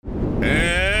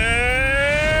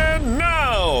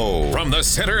the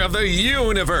center of the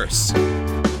universe.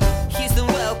 Here's the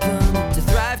welcome to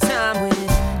Thrive Time with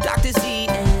Dr. Z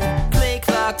and Play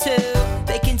Clock 2.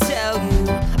 They can tell you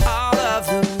all of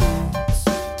the rules.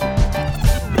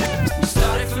 We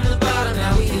started from the bottom,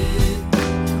 now we hit.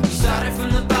 We started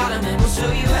from the bottom and we'll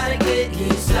show you how to get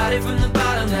here. Started from the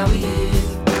bottom, now we hit.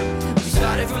 We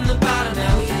started from the bottom,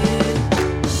 now we hit.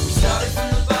 We started from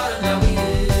the bottom, now we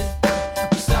hit.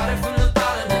 We started from the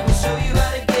bottom and we'll show you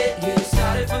how to get here.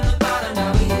 Started from the bottom,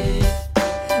 now we hit.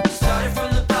 We started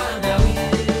from the bottom, now we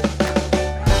hit.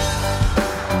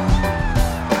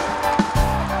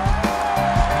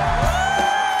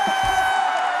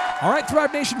 All right,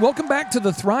 Thrive Nation, welcome back to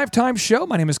the Thrive Time Show.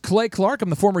 My name is Clay Clark.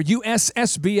 I'm the former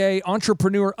USSBA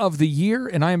Entrepreneur of the Year,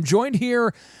 and I am joined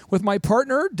here with my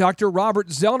partner, Dr. Robert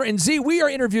Zellner. And Z, we are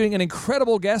interviewing an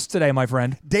incredible guest today, my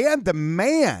friend. Dan the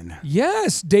man.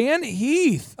 Yes, Dan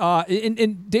Heath.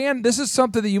 And Dan, this is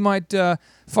something that you might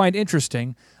find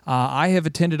interesting. I have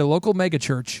attended a local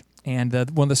megachurch, and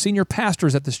one of the senior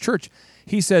pastors at this church,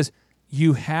 he says,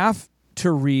 you have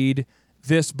to read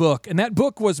this book. And that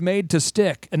book was made to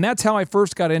stick. And that's how I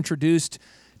first got introduced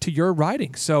to your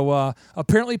writing. So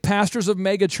apparently pastors of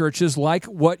megachurches like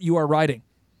what you are writing.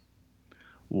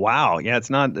 Wow. Yeah,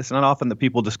 it's not often that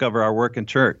people discover our work in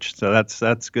church. So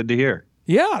that's good to hear.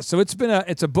 Yeah, so it's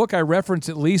a book I reference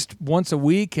at least once a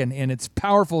week, and it's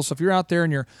powerful. So if you're out there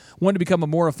and you're wanting to become a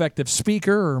more effective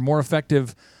speaker or more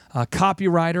effective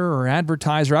copywriter or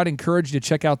advertiser, I'd encourage you to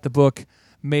check out the book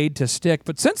Made to Stick.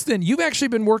 But since then, you've actually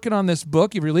been working on this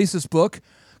book. You've released this book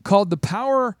called The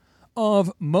Power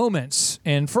of Moments.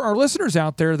 And for our listeners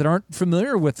out there that aren't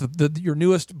familiar with your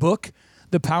newest book,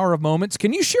 The Power of Moments,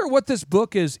 can you share what this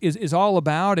book is all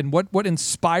about and what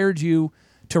inspired you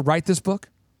to write this book?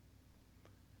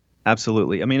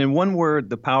 Absolutely. I mean, in one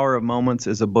word, The Power of Moments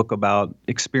is a book about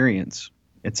experience.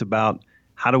 It's about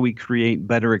how do we create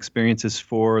better experiences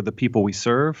for the people we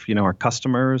serve, our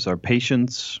customers, our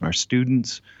patients, our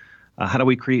students. How do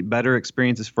we create better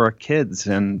experiences for our kids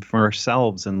and for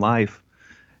ourselves in life?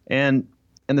 And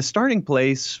the starting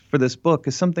place for this book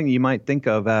is something you might think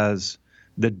of as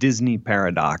the Disney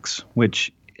paradox,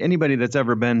 which anybody that's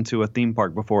ever been to a theme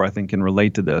park before, I think, can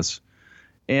relate to this.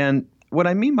 And what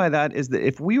I mean by that is that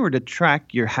if we were to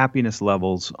track your happiness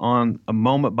levels on a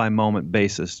moment-by-moment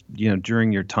basis,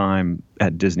 during your time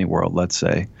at Disney World, let's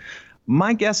say,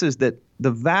 my guess is that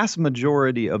the vast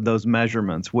majority of those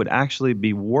measurements would actually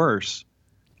be worse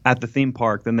at the theme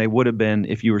park than they would have been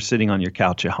if you were sitting on your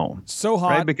couch at home. So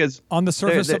hot, right? Because on the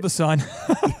surface of the sun.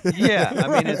 Yeah,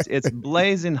 I mean, it's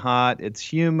blazing hot. It's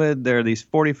humid. There are these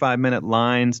 45-minute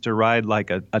lines to ride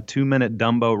like a 2-minute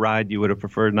Dumbo ride you would have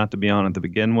preferred not to be on to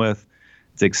begin with.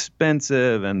 It's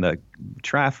expensive, and the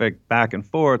traffic back and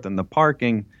forth and the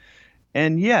parking.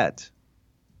 And yet,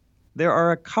 there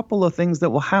are a couple of things that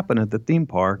will happen at the theme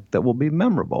park that will be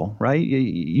memorable, right?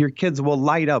 Your kids will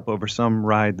light up over some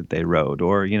ride that they rode,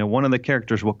 or, one of the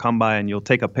characters will come by and you'll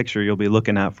take a picture you'll be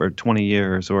looking at for 20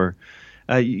 years, or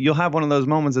you'll have one of those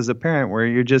moments as a parent where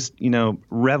you're just,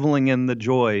 reveling in the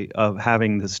joy of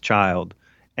having this child.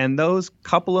 And those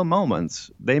couple of moments,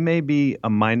 they may be a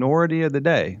minority of the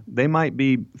day. They might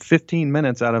be 15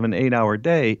 minutes out of an 8-hour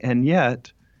day. And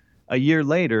yet, a year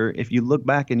later, if you look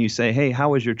back and you say, hey, how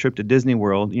was your trip to Disney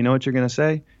World? You know what you're going to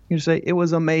say? You're going to say, it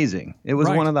was amazing. It was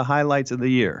one of the highlights of the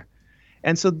year.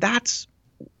 And so that's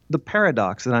the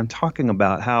paradox that I'm talking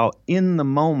about, how in the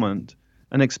moment,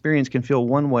 an experience can feel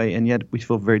one way, and yet we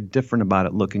feel very different about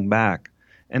it looking back.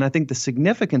 And I think the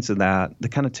significance of that, the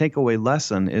kind of takeaway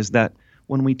lesson, is that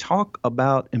when we talk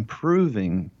about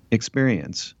improving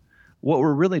experience, what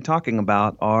we're really talking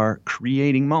about are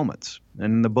creating moments.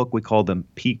 And in the book, we call them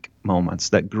peak moments,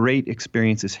 that great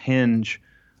experiences hinge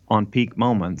on peak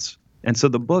moments. And so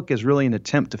the book is really an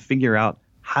attempt to figure out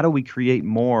how do we create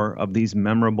more of these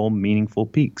memorable, meaningful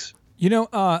peaks.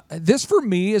 This for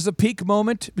me is a peak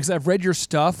moment because I've read your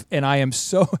stuff, and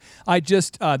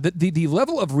the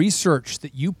level of research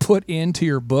that you put into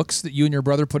your books, that you and your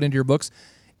brother put into your books,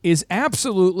 is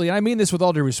absolutely, and I mean this with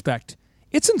all due respect,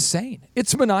 it's insane.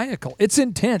 It's maniacal. It's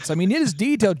intense. I mean, it is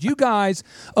detailed. You guys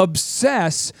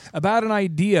obsess about an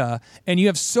idea, and you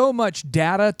have so much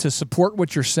data to support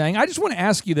what you're saying. I just want to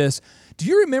ask you this. Do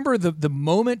you remember the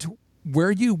moment where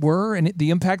you were and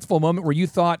the impactful moment where you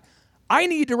thought, I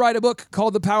need to write a book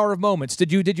called The Power of Moments?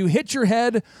 Did you hit your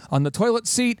head on the toilet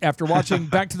seat after watching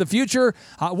Back to the Future?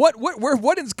 Because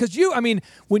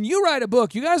when you write a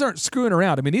book, you guys aren't screwing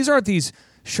around. I mean, these aren't these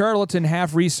charlatan,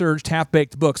 half-researched,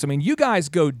 half-baked books. I mean, you guys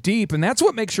go deep, and that's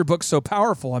what makes your book so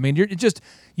powerful. I mean,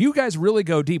 you guys really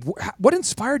go deep. What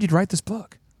inspired you to write this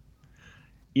book?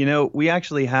 We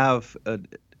actually have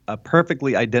a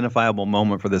perfectly identifiable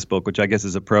moment for this book, which I guess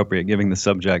is appropriate given the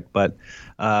subject. But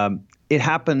it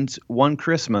happened one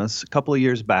Christmas a couple of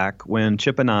years back when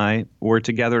Chip and I were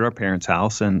together at our parents'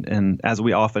 house. And as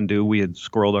we often do, we had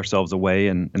squirreled ourselves away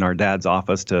in our dad's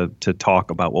office to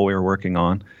talk about what we were working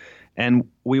on. And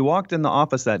we walked in the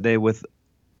office that day with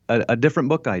a different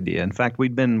book idea. In fact,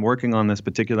 we'd been working on this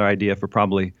particular idea for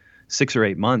probably 6 or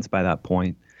 8 months by that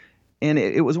point. And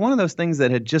it was one of those things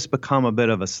that had just become a bit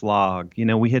of a slog. You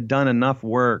know, we had done enough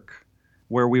work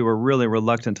where we were really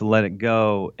reluctant to let it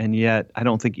go. And yet I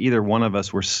don't think either one of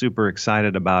us were super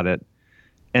excited about it.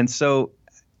 And so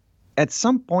at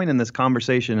some point in this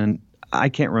conversation, and I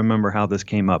can't remember how this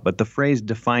came up, but the phrase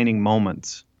defining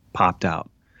moments popped out.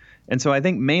 And so I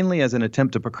think mainly as an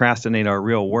attempt to procrastinate our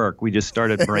real work, we just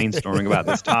started brainstorming about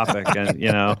this topic. And,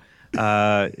 you know,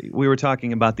 we were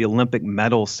talking about the Olympic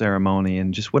medal ceremony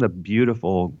and just what a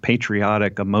beautiful,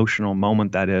 patriotic, emotional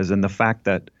moment that is. And the fact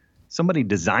that somebody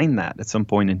designed that at some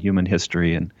point in human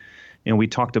history. And we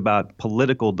talked about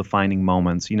political defining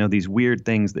moments, you know, these weird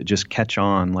things that just catch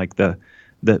on, like the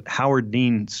Howard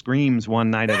Dean screams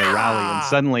one night at a rally and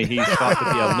suddenly he's thought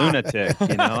to be a lunatic,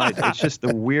 you know. It's just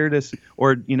the weirdest.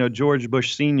 Or, you know, George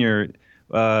Bush Sr.,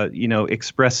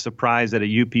 expressed surprise at a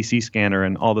UPC scanner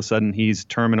and all of a sudden he's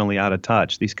terminally out of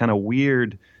touch. These kind of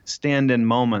weird stand-in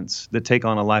moments that take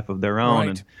on a life of their own. Right.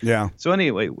 And Yeah. so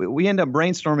anyway, we end up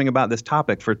brainstorming about this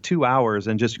topic for 2 hours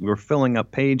and just we're filling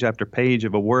up page after page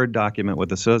of a Word document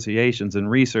with associations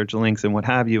and research links and what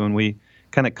have you. And we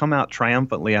kind of come out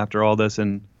triumphantly after all this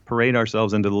and parade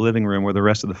ourselves into the living room where the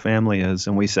rest of the family is.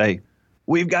 And we say,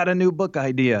 we've got a new book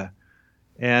idea.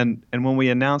 And when we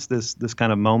announced this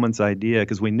kind of moments idea,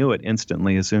 because we knew it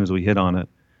instantly as soon as we hit on it,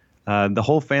 the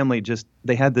whole family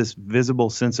they had this visible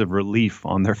sense of relief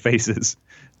on their faces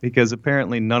because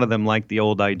apparently none of them liked the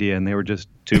old idea and they were just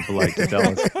too polite to tell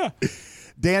us.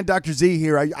 Dan, Dr. Z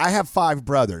here. I have 5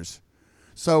 brothers.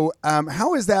 So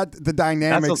how is that the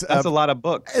dynamics? That's a lot of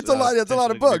books. It's a lot. It's a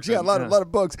lot of books. Yeah, a lot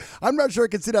of books. I'm not sure I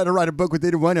could sit down and write a book with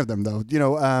either one of them, though. You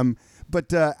know,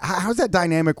 but how's that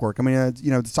dynamic work? I mean,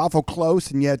 it's awful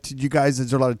close, and yet you guys,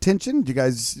 is there a lot of tension? Do you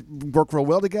guys work real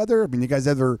well together? I mean, you guys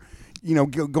ever,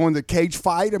 go in the cage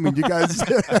fight? I mean, you guys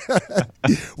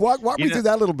walk me through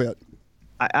that a little bit.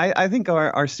 I think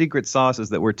our secret sauce is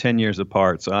that we're 10 years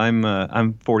apart. So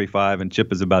I'm 45 and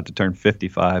Chip is about to turn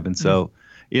 55, and so.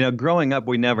 Growing up,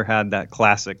 we never had that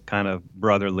classic kind of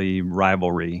brotherly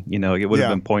rivalry. It would have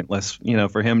been pointless,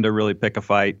 for him to really pick a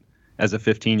fight as a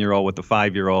 15-year-old with a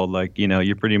 5-year-old. Like,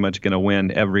 you're pretty much going to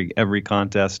win every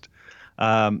contest.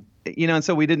 And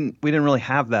so we didn't really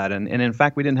have that. And in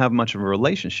fact, we didn't have much of a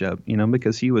relationship,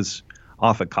 because he was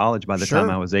off at college by the time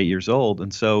I was 8 years old.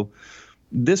 And so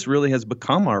this really has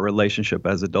become our relationship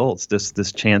as adults,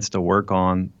 this chance to work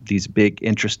on these big,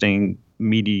 interesting,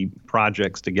 meaty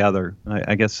projects together.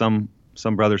 I guess some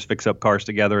brothers fix up cars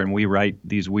together and we write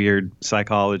these weird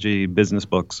psychology business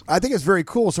books. I think it's very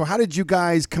cool. So how did you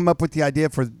guys come up with the idea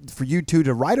for you two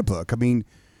to write a book? I mean,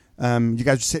 you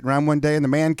guys were sitting around one day in the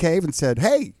man cave and said,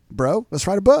 hey, bro, let's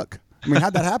write a book. I mean,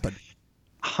 how'd that happen?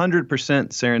 100%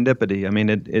 serendipity. I mean,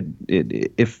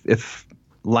 if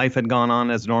life had gone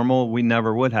on as normal, we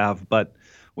never would have. But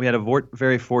we had a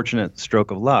very fortunate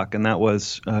stroke of luck, and that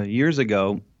was years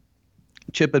ago,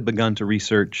 Chip had begun to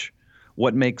research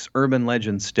what makes urban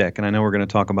legends stick. And I know we're going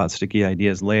to talk about sticky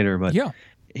ideas later, but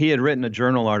he had written a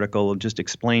journal article just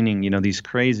explaining, these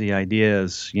crazy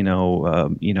ideas.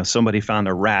 Somebody found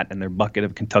a rat in their bucket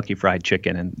of Kentucky Fried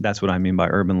Chicken, and that's what I mean by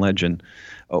urban legend.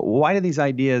 Why do these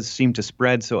ideas seem to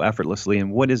spread so effortlessly,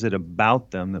 and what is it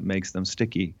about them that makes them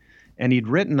sticky? And he'd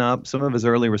written up some of his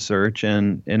early research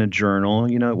in a journal.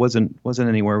 It wasn't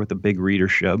anywhere with a big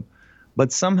readership.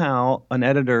 But somehow an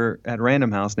editor at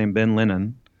Random House named Ben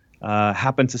Lennon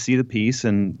happened to see the piece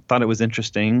and thought it was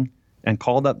interesting and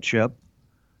called up Chip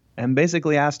and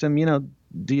basically asked him,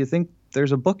 do you think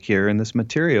there's a book here in this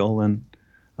material?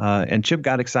 And Chip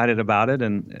got excited about it.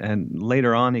 And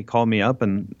later on, he called me up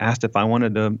and asked if I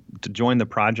wanted to join the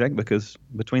project because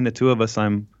between the two of us,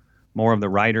 I'm more of the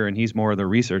writer and he's more of the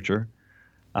researcher.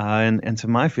 And so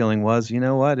my feeling was,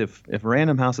 what, if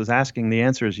Random House is asking, the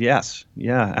answer is yes.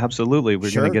 Yeah, absolutely.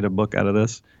 We're going to get a book out of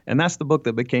this. And that's the book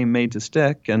that became Made to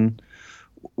Stick. And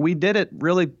we did it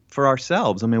really for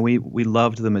ourselves. I mean, we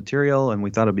loved the material and we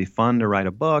thought it'd be fun to write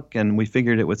a book. And we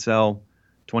figured it would sell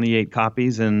 28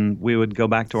 copies and we would go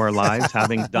back to our lives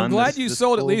having done I'm glad you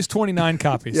sold at least 29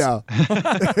 copies. Yeah.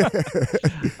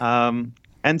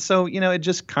 And so, it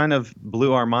just kind of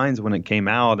blew our minds when it came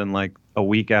out. And like a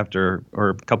week after or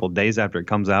a couple of days after it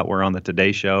comes out, we're on the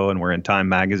Today Show and we're in Time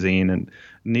Magazine. And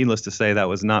needless to say, that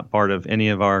was not part of any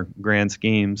of our grand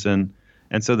schemes. And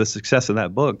And so the success of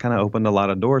that book kind of opened a lot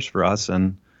of doors for us,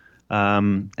 and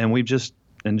we've just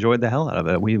enjoyed the hell out of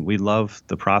it. We love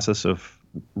the process of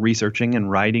researching and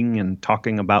writing and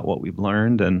talking about what we've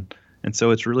learned, and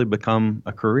so it's really become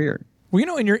a career.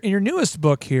 Well, in your newest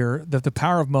book here, The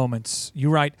Power of Moments, you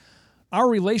write, our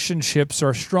relationships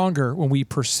are stronger when we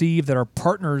perceive that our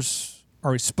partners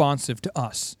are responsive to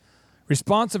us.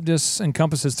 Responsiveness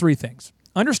encompasses three things: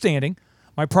 understanding,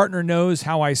 my partner knows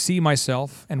how I see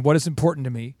myself and what is important to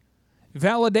me;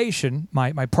 validation,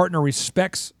 my partner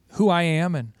respects who I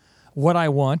am and what I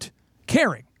want;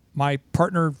 caring, my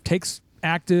partner takes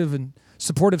active and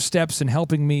supportive steps in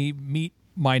helping me meet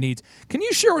my needs. Can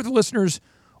you share with the listeners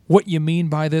what you mean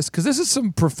by this? Because this is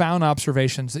some profound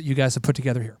observations that you guys have put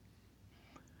together here.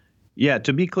 Yeah,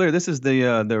 to be clear, this is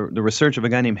the research of a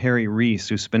guy named Harry Reese,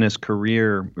 who spent his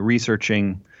career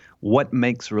researching what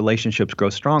makes relationships grow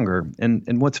stronger.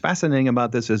 And what's fascinating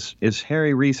about this is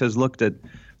Harry Reese has looked at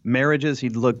marriages,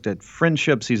 he's looked at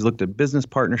friendships, he's looked at business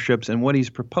partnerships, and what he's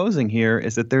proposing here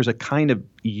is that there's a kind of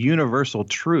universal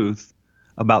truth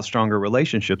about stronger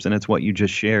relationships, and it's what you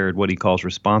just shared, what he calls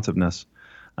responsiveness,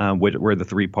 where the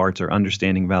three parts are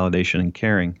understanding, validation, and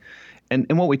caring.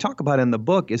 And what we talk about in the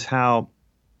book is how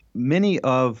many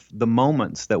of the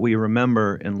moments that we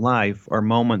remember in life are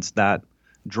moments that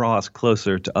draw us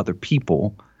closer to other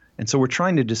people. And so we're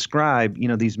trying to describe,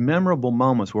 these memorable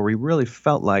moments where we really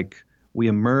felt like we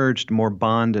emerged more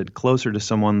bonded, closer to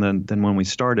someone than when we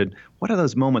started. What are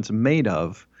those moments made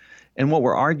of? And what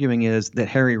we're arguing is that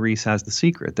Harry Reese has the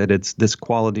secret, that it's this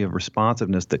quality of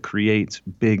responsiveness that creates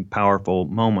big, powerful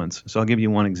moments. So I'll give you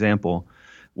one example.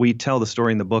 We tell the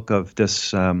story in the book of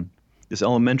this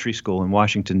elementary school in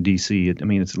Washington, D.C.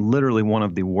 It's literally one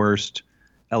of the worst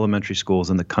elementary schools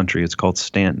in the country. It's called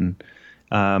Stanton.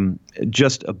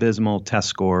 Just abysmal test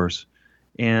scores.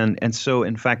 And so,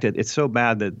 in fact, it's so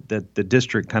bad that the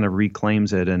district kind of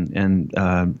reclaims it and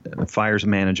fires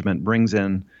management, brings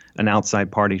in an outside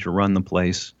party to run the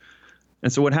place.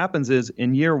 And so what happens is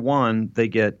in year one, they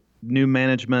get new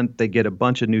management, they get a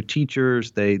bunch of new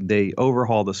teachers, they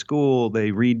overhaul the school,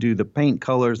 they redo the paint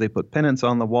colors, they put pennants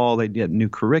on the wall, they get new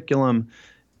curriculum.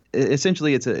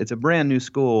 Essentially, it's a brand new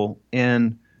school,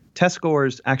 and test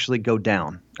scores actually go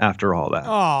down after all that.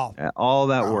 All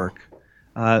that work.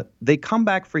 They come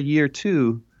back for year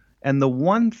two, and the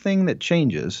one thing that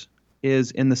changes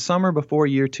is in the summer before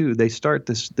year two, they start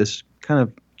this kind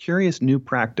of curious new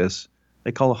practice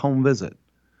they call a home visit.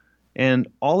 And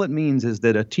all it means is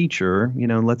that a teacher,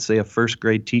 let's say a first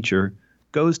grade teacher,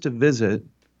 goes to visit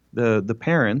the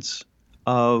parents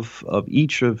of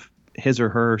each of his or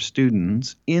her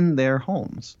students in their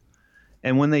homes.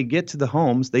 And when they get to the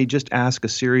homes, they just ask a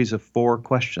series of 4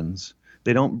 questions.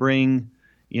 They don't bring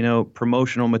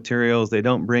promotional materials. They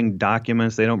don't bring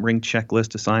documents. They don't bring checklists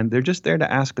to sign. They're just there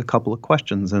to ask a couple of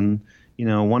questions. And,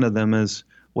 one of them is,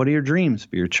 what are your dreams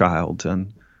for your child?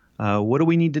 And what do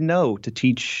we need to know to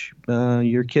teach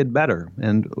your kid better?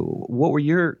 And what were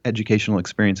your educational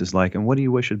experiences like? And what do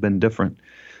you wish had been different?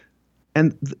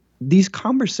 And these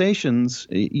conversations,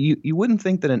 you wouldn't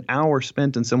think that an hour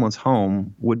spent in someone's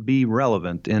home would be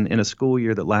relevant in a school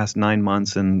year that lasts 9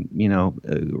 months and,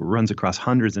 runs across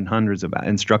hundreds and hundreds of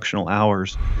instructional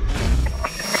hours.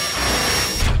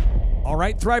 All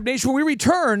right, Thrive Nation, when we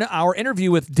return, our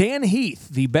interview with Dan Heath,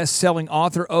 the best-selling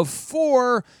author of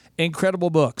 4 incredible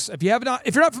books. If you're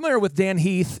not familiar with Dan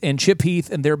Heath and Chip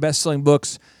Heath and their best-selling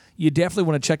books, you definitely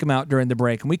want to check them out during the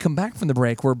break. And we come back from the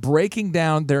break, we're breaking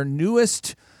down their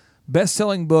newest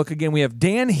best-selling book. Again, we have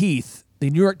Dan Heath, the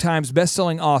New York Times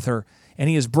best-selling author, and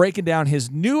he is breaking down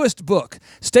his newest book.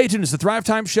 Stay tuned. It's the Thrive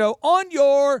Time Show on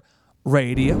your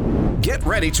radio. Get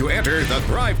ready to enter the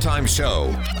Thrive Time Show.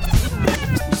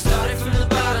 We started from the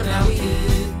bottom, now we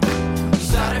hit. We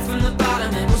started from the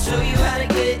bottom, and we'll show you how to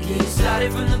get here. We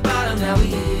started from the bottom, now we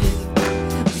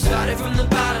hit. We started from the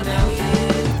bottom, now we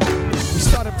hit. We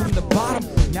started from the bottom,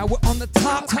 now we're on the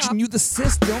top. Teaching you the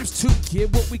systems to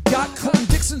get what we got. Colin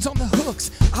Dixon's on the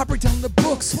hooks, I break down the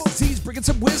books. Z's bringing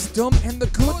some wisdom and the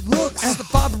good looks. As the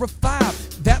father of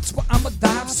 5, that's why I'm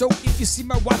alive. So if you see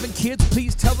my wife and kids,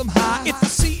 please tell them hi. It's the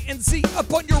CNC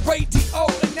up on your radio.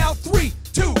 And now 3,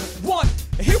 2, 1,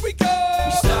 here we go.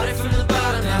 We started from the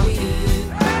bottom, now we hit.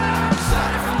 We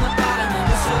started from the bottom, and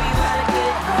we'll show you how to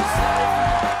get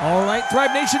here. All right,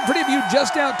 Thrive Nation, for any of you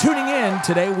just now tuning in,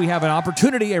 today we have an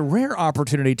opportunity, a rare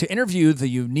opportunity, to interview the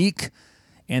unique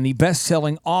and the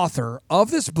best-selling author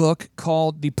of this book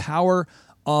called The Power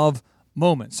of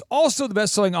Moments. Also the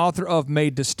best-selling author of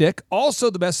Made to Stick. Also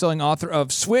the best-selling author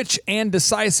of Switch and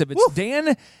Decisive. It's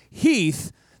Dan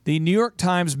Heath, the New York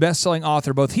Times best-selling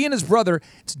author. Both he and his brother,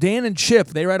 it's Dan and Chip,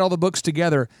 they write all the books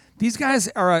together. These guys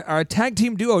are a tag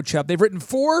team duo, Chubb. They've written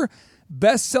 4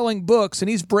 best-selling books, and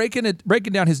he's breaking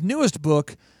down his newest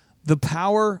book, The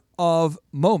Power of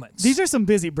Moments. These are some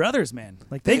busy brothers, man.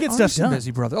 Like they get stuff done.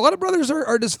 Busy brothers. A lot of brothers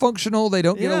are dysfunctional. They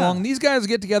don't get along. These guys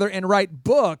get together and write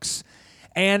books.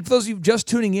 And for those of you just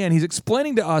tuning in, he's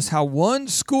explaining to us how one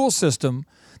school system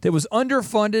that was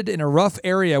underfunded in a rough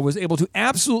area was able to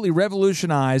absolutely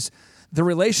revolutionize the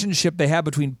relationship they have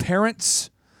between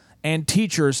parents and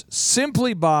teachers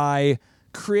simply by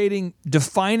creating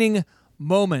defining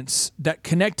moments that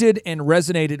connected and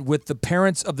resonated with the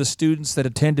parents of the students that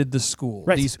attended the school.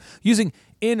 Right. These using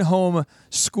in-home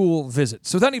school visits.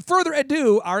 So without any further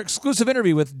ado, our exclusive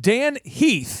interview with Dan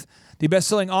Heath, the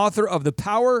best-selling author of The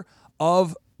Power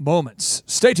of Moments.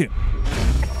 Stay tuned.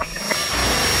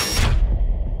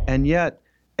 And yet,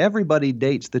 everybody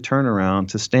dates the turnaround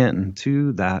to Stanton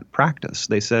to that practice.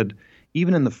 They said,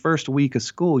 even in the first week of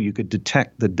school, you could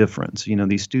detect the difference. You know,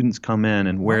 these students come in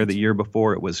and where the year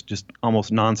before it was just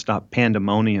almost nonstop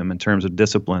pandemonium in terms of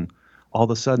discipline, all of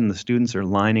a sudden the students are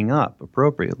lining up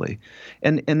appropriately.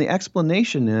 And the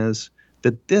explanation is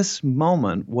that this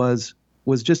moment was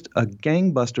just a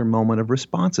gangbuster moment of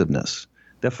responsiveness,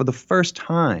 that for the first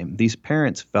time, these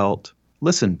parents felt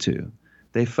listened to.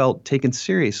 They felt taken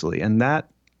seriously, and that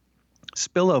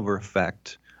spillover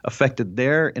effect affected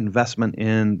their investment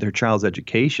in their child's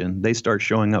education. They start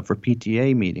showing up for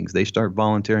PTA meetings. They start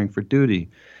volunteering for duty.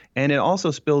 And it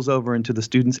also spills over into the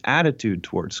student's attitude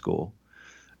towards school.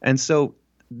 And so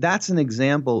that's an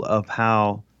example of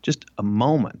how just a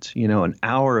moment, an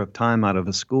hour of time out of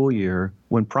a school year,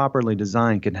 when properly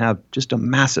designed, can have just a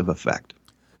massive effect.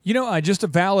 Just to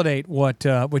validate what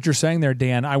you're saying there,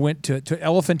 Dan, I went to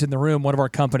Elephant in the Room, one of our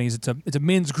companies. It's a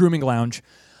men's grooming lounge.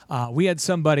 We had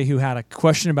somebody who had a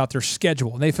question about their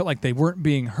schedule, and they felt like they weren't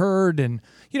being heard. And,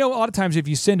 a lot of times if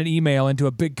you send an email into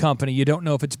a big company, you don't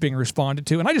know if it's being responded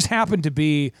to. And I just happened to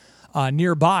be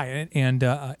nearby, and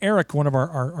Eric, one of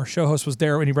our show hosts, was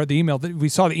there when he read the email. We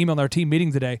saw the email in our team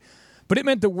meeting today. But it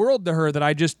meant the world to her that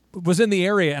I just was in the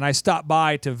area, and I stopped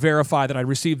by to verify that I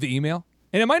received the email.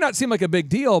 And it might not seem like a big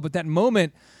deal, but that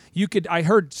moment, I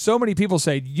heard so many people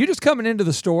say, you just coming into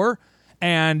the store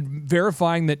and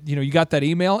verifying that, you got that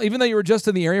email, even though you were just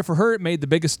in the area. For her, it made the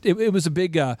biggest, it was a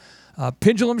big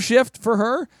pendulum shift for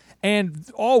her. And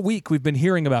all week we've been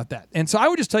hearing about that. And so I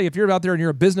would just tell you, if you're out there and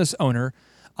you're a business owner,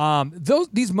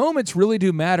 these moments really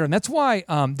do matter. And that's why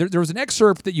there was an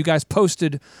excerpt that you guys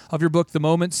posted of your book,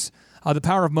 The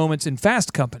Power of Moments in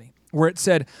Fast Company, where it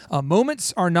said,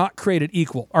 moments are not created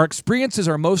equal. Our experiences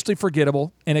are mostly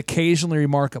forgettable and occasionally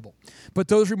remarkable. But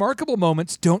those remarkable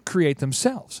moments don't create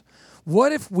themselves.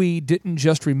 What if we didn't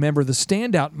just remember the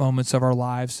standout moments of our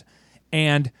lives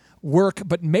and work,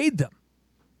 but made them?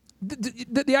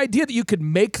 The idea that you could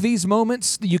make these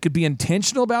moments, that you could be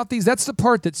intentional about these, that's the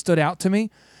part that stood out to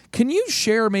me. Can you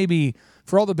share maybe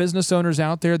for all the business owners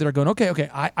out there that are going, okay,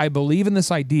 I believe in this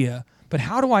idea, but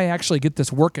how do I actually get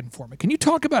this working for me? Can you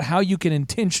talk about how you can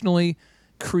intentionally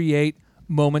create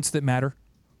moments that matter?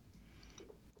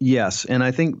 Yes, and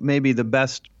I think maybe the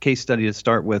best case study to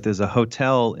start with is a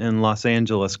hotel in Los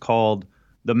Angeles called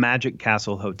the Magic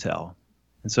Castle Hotel.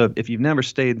 And so if you've never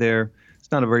stayed there,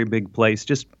 it's not a very big place.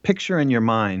 Just picture in your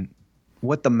mind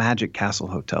what the Magic Castle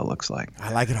Hotel looks like.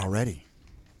 I like it already.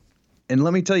 And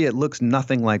let me tell you, it looks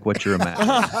nothing like what you're imagining.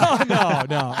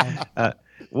 No.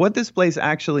 What this place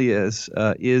actually is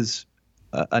a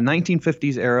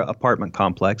 1950s era apartment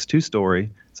complex,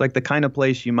 2-story. It's like the kind of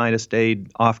place you might have stayed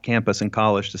off campus in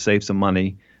college to save some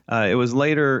money. It was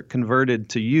later converted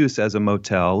to use as a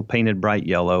motel, painted bright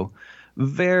yellow.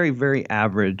 Very, very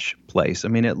average place. I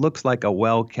mean, it looks like a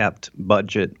well-kept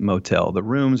budget motel. The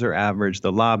rooms are average.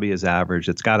 The lobby is average.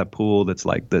 It's got a pool that's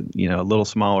like a little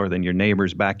smaller than your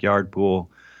neighbor's backyard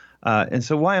pool. And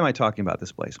so why am I talking about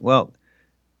this place? Well,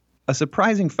 a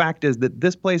surprising fact is that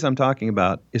this place I'm talking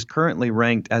about is currently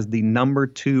ranked as the number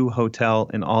 2 hotel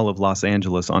in all of Los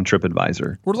Angeles on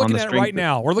TripAdvisor. We're looking at it right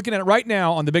now. We're looking at it right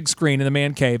now on the big screen in the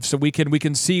man cave, so we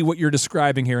can see what you're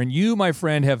describing here. And you, my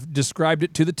friend, have described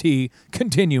it to the T.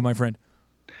 Continue, my friend.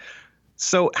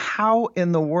 So how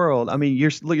in the world? I mean,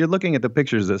 you're looking at the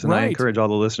pictures of this, and right. I encourage all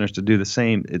the listeners to do the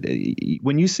same.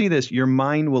 When you see this, your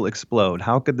mind will explode.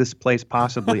 How could this place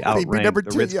possibly outrank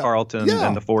the Ritz-Carlton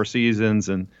and the Four Seasons?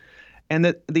 And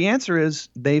the answer is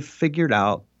they've figured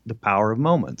out the power of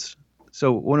moments.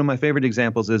 So one of my favorite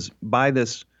examples is by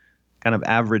this kind of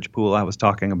average pool I was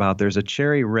talking about, there's a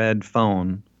cherry red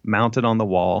phone mounted on the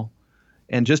wall,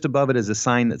 and just above it is a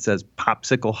sign that says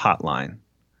Popsicle Hotline.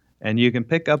 And you can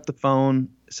pick up the phone,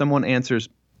 someone answers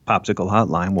popsicle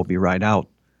hotline will be right out.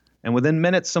 And within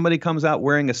minutes, somebody comes out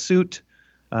wearing a suit.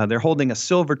 They're holding a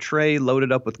silver tray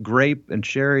loaded up with grape and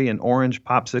cherry and orange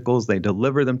popsicles. They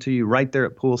deliver them to you right there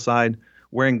at poolside,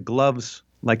 wearing gloves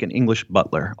like an English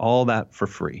butler, all that for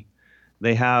free.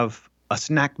 They have a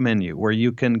snack menu where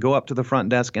you can go up to the front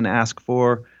desk and ask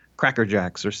for Cracker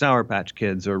Jacks or Sour Patch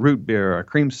Kids or root beer or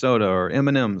cream soda or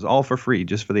M&Ms, all for free,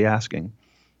 just for the asking.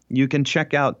 You can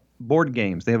check out board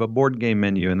games. They have a board game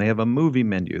menu and they have a movie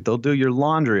menu. They'll do your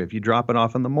laundry if you drop it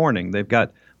off in the morning. They've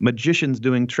got magicians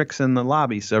doing tricks in the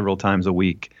lobby several times a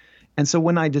week. And so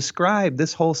when I describe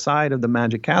this whole side of the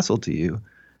Magic Castle to you,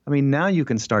 I mean, now you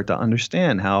can start to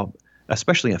understand how,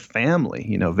 especially a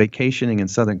family, vacationing in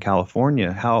Southern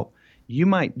California, how you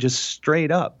might just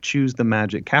straight up choose the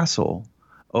Magic Castle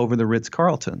over the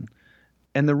Ritz-Carlton.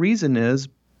 And the reason is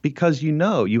because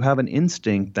you have an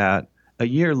instinct that a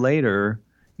year later,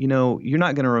 you're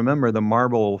not going to remember the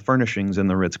marble furnishings in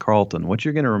the Ritz-Carlton. What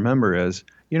you're going to remember is,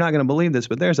 you're not going to believe this,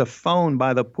 but there's a phone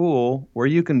by the pool where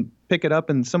you can pick it up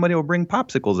and somebody will bring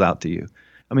popsicles out to you.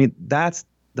 I mean, that's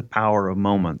the power of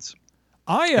moments.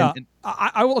 I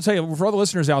will tell you, for all the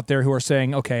listeners out there who are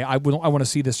saying, okay, I want to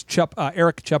see this,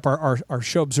 Eric Chup, our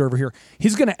show observer here,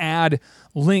 he's going to add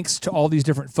links to all these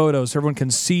different photos so everyone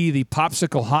can see the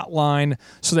popsicle hotline,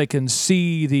 so they can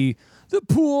see the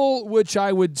pool, which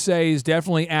I would say is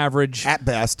definitely average. At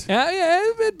best.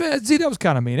 At best. See, that was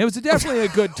kind of mean. It was definitely a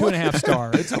good 2.5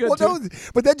 star. It's a good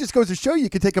but that just goes to show you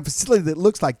can take a facility that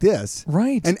looks like this,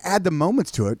 right, and add the moments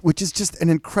to it, which is just an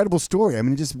incredible story. I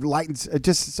mean, it just lightens,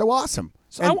 just so awesome.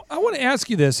 So I want to ask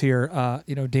you this here,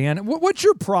 Dan. What's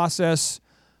your process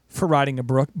for writing a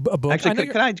book? Actually,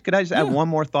 could I just add one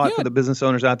more thought for the business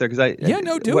owners out there? Because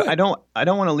do it. I don't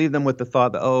want to leave them with the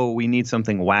thought that, we need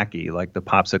something wacky like the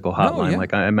popsicle hotline.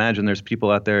 Like, I imagine there's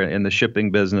people out there in the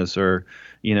shipping business or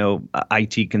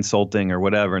IT consulting or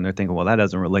whatever, and they're thinking, well, that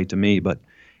doesn't relate to me. But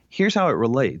here's how it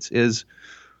relates: is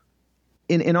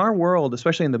in our world,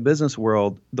 especially in the business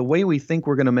world, the way we think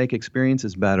we're going to make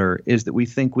experiences better is that we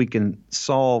think we can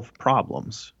solve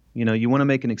problems. You want to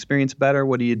make an experience better,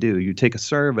 what do? You take a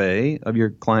survey of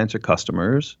your clients or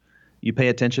customers, you pay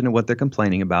attention to what they're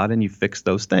complaining about, and you fix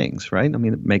those things, right? I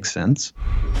mean, it makes sense.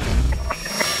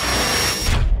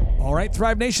 All right,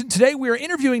 Thrive Nation, today we are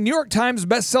interviewing New York Times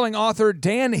bestselling author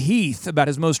Dan Heath about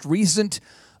his most recent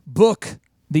book,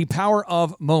 The Power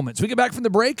of Moments. We get back from the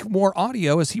break, more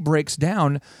audio as he breaks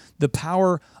down the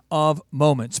power of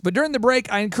moments. But during the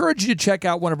break, I encourage you to check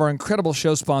out one of our incredible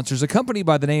show sponsors, a company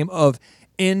by the name of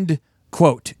End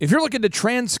Quote. If you're looking to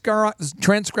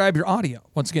transcribe your audio,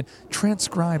 once again,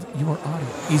 transcribe your audio,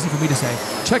 easy for me to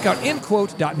say, check out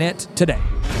endquote.net today.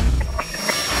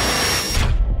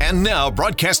 And now,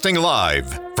 broadcasting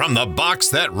live from the box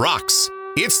that rocks,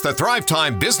 it's the Thrive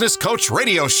Time Business Coach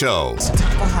Radio Show. It's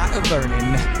time for higher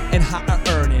learning and higher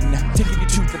earning, taking you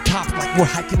to the top like we're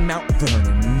hiking Mount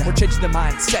Vernon. We're changing the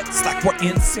mindsets like we're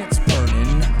incense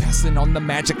burning, passing on the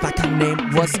magic like our name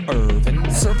was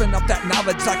Irvin, serving up that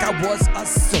knowledge like I was a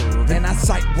servant. And I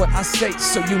cite what I say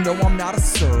so you know I'm not a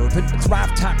servant. It's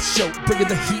Thrive Time Show, bringing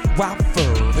the heat while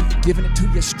fervent, giving it to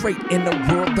you straight in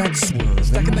a world that's swerving.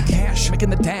 Stacking the cash, making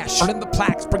the dash, earning the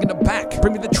plaques, bringing it back.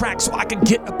 Bring me the track so I can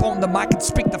get up on the mic and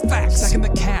speak the facts. Stacking the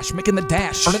cash, making the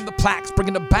dash, earning the plaques,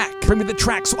 bringing it back. Bring me the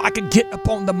track so I can get up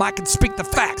on the mic and speak the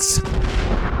facts.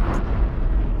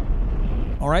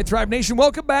 All right, Thrive Nation,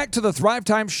 welcome back to the Thrive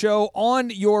Time Show on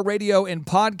your radio and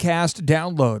podcast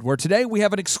download, where today we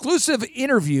have an exclusive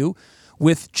interview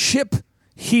with Chip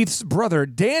Heath's brother,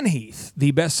 Dan Heath, the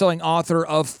best-selling author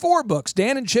of 4 books.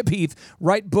 Dan and Chip Heath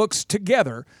write books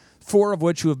together, 4 of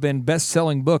which have been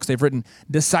best-selling books. They've written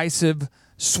Decisive,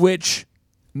 Switch,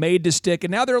 Made to Stick,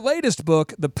 and now their latest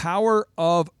book, The Power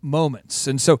of Moments.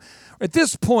 And so at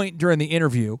this point during the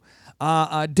interview,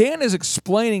 Dan is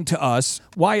explaining to us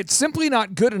why it's simply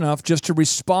not good enough just to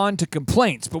respond to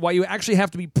complaints, but why you actually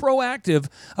have to be proactive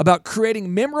about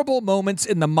creating memorable moments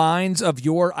in the minds of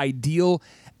your ideal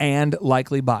and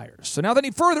likely buyers. So now, without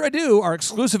any further ado, our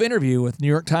exclusive interview with New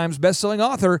York Times bestselling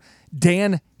author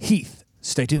Dan Heath.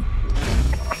 Stay tuned.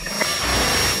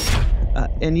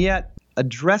 And yet,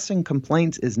 addressing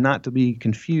complaints is not to be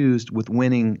confused with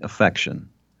winning affection.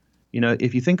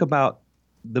 If you think about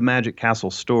the Magic Castle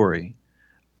story,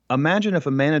 imagine if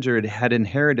a manager had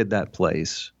inherited that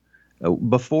place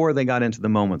before they got into the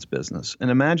moments business.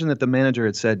 And imagine that the manager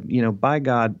had said, by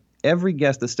God, every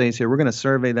guest that stays here, we're going to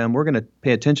survey them. We're going to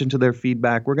pay attention to their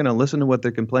feedback. We're going to listen to what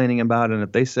they're complaining about. And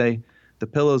if they say the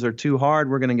pillows are too hard,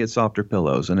 we're going to get softer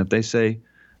pillows. And if they say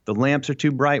the lamps are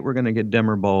too bright, we're going to get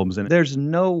dimmer bulbs. And there's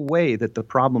no way that the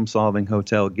problem-solving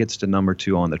hotel gets to number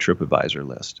 2 on the TripAdvisor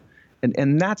list.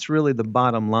 And that's really the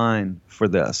bottom line for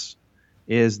this,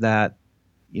 is that,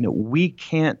 we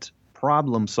can't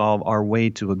problem solve our way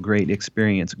to a great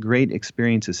experience. Great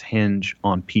experiences hinge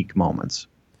on peak moments.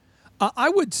 I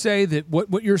would say that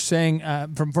what you're saying,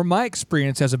 from my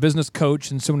experience as a business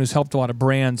coach and someone who's helped a lot of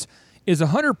brands, is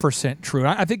 100% true.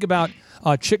 I think about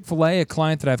Chick-fil-A, a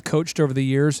client that I've coached over the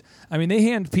years. I mean, they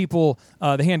hand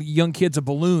young kids a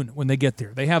balloon when they get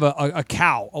there. They have a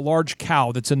cow, a large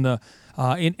cow that's in the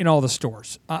in all the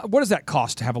stores. What does that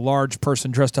cost to have a large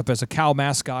person dressed up as a cow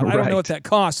mascot? I don't know what that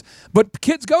costs, but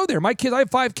kids go there. I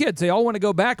have 5 kids. They all want to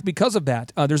go back because of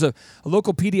that. There's a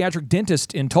local pediatric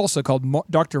dentist in Tulsa called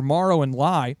Dr. Morrow and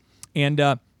Lai, and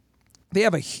they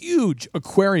have a huge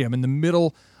aquarium in the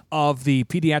middle of the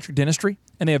pediatric dentistry,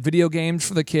 and they have video games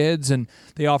for the kids, and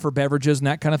they offer beverages and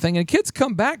that kind of thing. And kids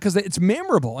come back because it's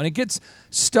memorable, and it gets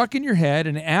stuck in your head,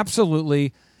 and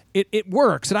absolutely it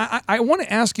works. And I want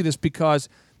to ask you this because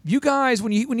you guys,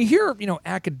 when you hear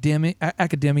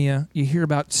academia, you hear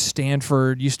about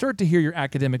Stanford, you start to hear your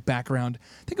academic background.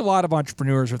 I think a lot of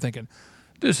entrepreneurs are thinking,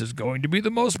 this is going to be the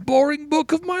most boring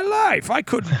book of my life. I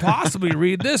couldn't possibly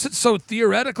read this. It's so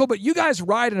theoretical. But you guys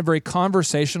write in a very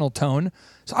conversational tone.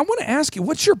 So I want to ask you,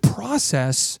 what's your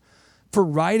process for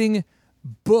writing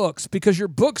books? Because your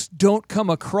books don't come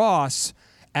across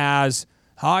as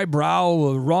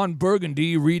highbrow Ron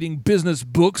Burgundy reading business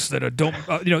books that it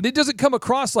doesn't come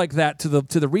across like that to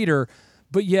the reader.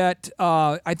 But yet,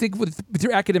 I think with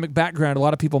your academic background, a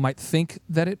lot of people might think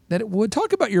that it would.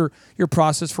 Talk about your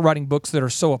process for writing books that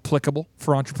are so applicable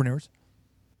for entrepreneurs.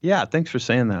 Yeah, thanks for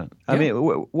saying that. Yeah. I mean,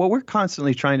 what we're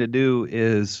constantly trying to do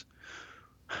is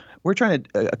we're trying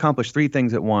to accomplish 3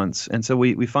 things at once. And so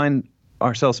we find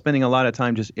ourselves spending a lot of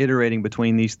time just iterating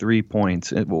between these 3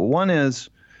 points. One is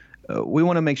we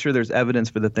want to make sure there's evidence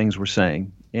for the things we're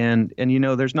saying. And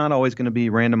there's not always going to be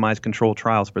randomized controlled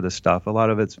trials for this stuff. A lot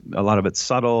of it's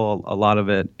subtle. A lot of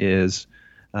it is,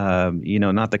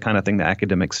 not the kind of thing that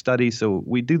academics study. So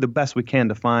we do the best we can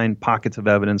to find pockets of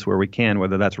evidence where we can,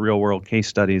 whether that's real world case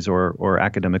studies or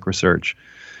academic research.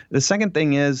 The second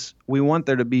thing is we want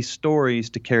there to be stories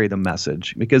to carry the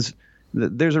message, because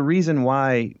there's a reason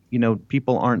why,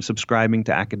 people aren't subscribing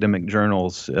to academic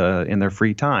journals in their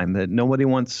free time, that nobody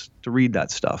wants to read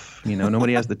that stuff.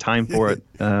 Nobody has the time for it.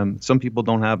 Some people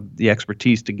don't have the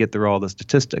expertise to get through all the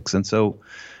statistics. And so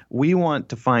we want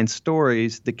to find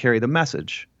stories that carry the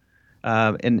message.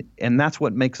 And that's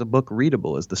what makes a book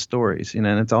readable, is the stories. And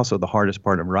it's also the hardest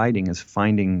part of writing, is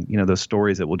finding, those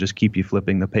stories that will just keep you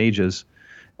flipping the pages.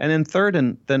 And then third,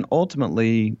 and then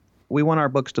ultimately, we want our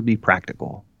books to be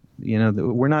practical.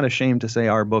 We're not ashamed to say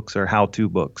our books are how-to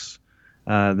books.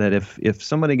 That if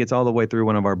somebody gets all the way through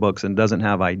one of our books and doesn't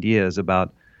have ideas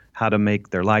about how to make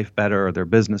their life better or their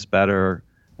business better,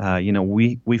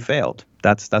 we failed.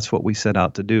 That's what we set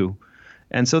out to do.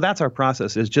 And so that's our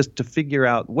process, is just to figure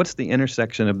out what's the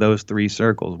intersection of those 3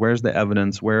 circles. Where's the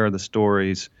evidence? Where are the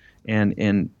stories?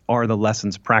 And are the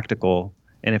lessons practical?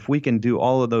 And if we can do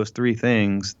all of those 3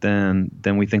 things, then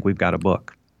we think we've got a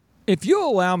book. If you'll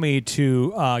allow me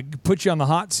to put you on the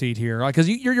hot seat here, because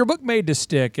your book Made to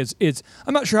Stick is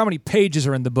I'm not sure how many pages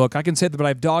are in the book. I can say that, but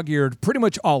I've dog-eared pretty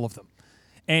much all of them.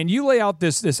 And you lay out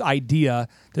this idea,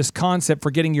 this concept for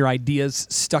getting your ideas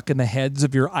stuck in the heads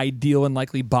of your ideal and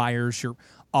likely buyers, your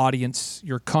audience,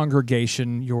 your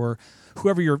congregation, your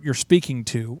whoever you're speaking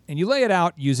to, and you lay it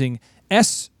out using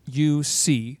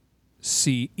SUCCES.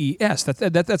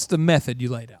 That's the method you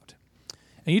laid out.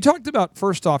 And you talked about,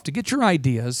 first off, to get your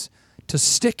ideas to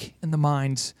stick in the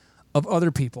minds of other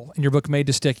people. In your book, Made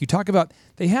to Stick, you talk about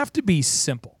they have to be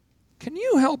simple. Can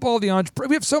you help all the entrepreneurs?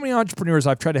 We have so many entrepreneurs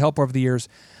I've tried to help over the years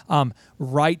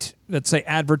write, let's say,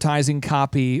 advertising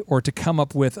copy, or to come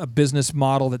up with a business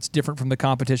model that's different from the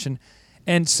competition.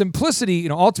 And simplicity,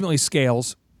 ultimately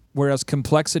scales, whereas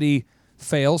complexity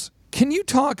fails. Can you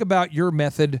talk about your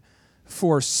method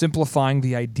for simplifying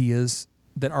the ideas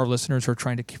that our listeners are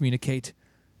trying to communicate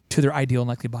to their ideal and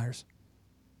likely buyers?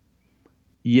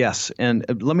 Yes, and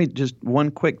let me just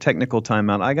one quick technical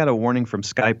timeout. I got a warning from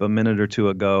Skype a minute or 2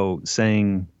 ago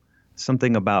saying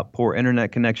something about poor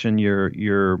internet connection.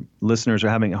 Your listeners are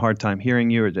having a hard time hearing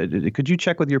you. Could you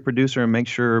check with your producer and make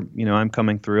sure I'm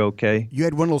coming through okay? You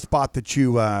had one little spot that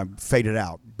you faded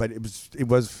out, but it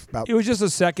was about. It was just a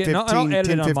second. 15, I'll edit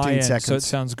 10, it on my end, seconds. so it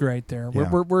sounds great there.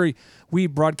 Yeah. We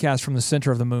broadcast from the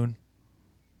center of the moon.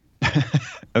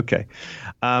 Okay.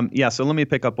 So let me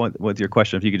pick up with your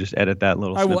question. If you could just edit that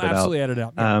little snippet out. I will absolutely edit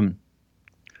out. Yeah.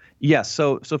 Yes.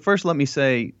 So first, let me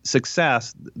say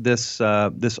success. This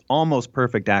almost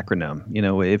perfect acronym.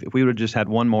 If we would have just had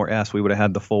one more S, we would have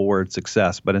had the full word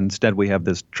success. But instead, we have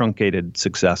this truncated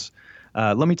success.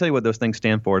 Let me tell you what those things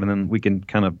stand for, and then we can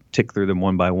kind of tick through them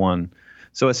one by one.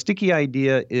 So a sticky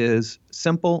idea is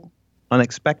simple,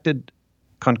 unexpected,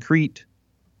 concrete,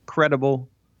 credible,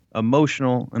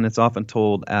 emotional, and it's often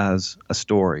told as a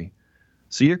story.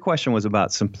 So your question was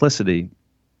about simplicity.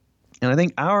 And I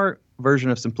think our version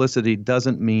of simplicity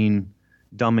doesn't mean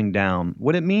dumbing down.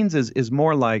 What it means is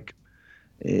more like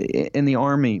in the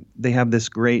Army, they have this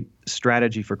great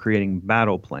strategy for creating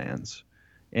battle plans.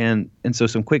 And so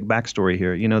some quick backstory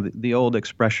here. You know, the old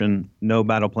expression, no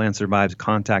battle plan survives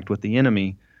contact with the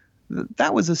enemy,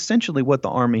 that was essentially what the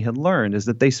Army had learned, is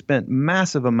that they spent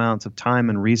massive amounts of time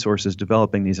and resources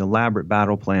developing these elaborate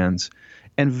battle plans,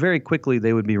 and very quickly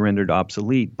they would be rendered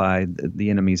obsolete by the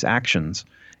enemy's actions.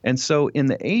 And so in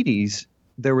the 80s,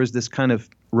 there was this kind of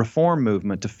reform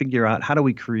movement to figure out how do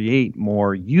we create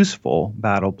more useful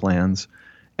battle plans.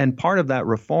 And part of that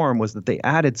reform was that they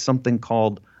added something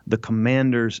called the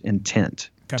commander's intent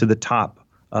to the top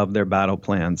of their battle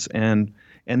plans. And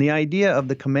the idea of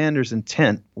the commander's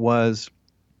intent was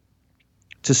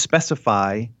to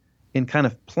specify in kind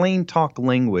of plain talk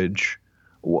language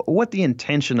what the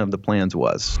intention of the plans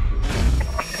was.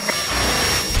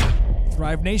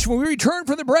 Thrive Nation, when we return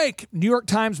from the break, New York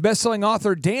Times bestselling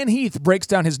author Dan Heath breaks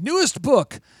down his newest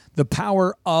book, The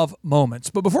Power of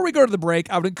Moments. But before we go to the break,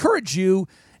 I would encourage you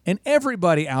and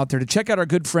everybody out there to check out our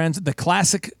good friends at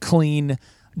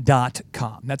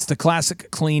theclassicclean.com. That's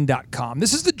theclassicclean.com.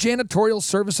 This is the janitorial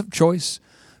service of choice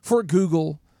for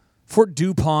Google, for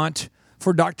DuPont,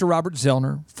 for Dr. Robert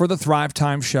Zellner, for the Thrive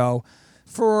Time Show,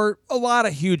 for a lot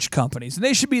of huge companies. And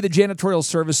they should be the janitorial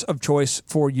service of choice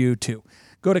for you too.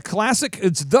 Go to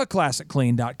it's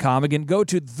theclassicclean.com. Again, go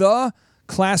to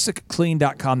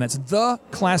theclassicclean.com. That's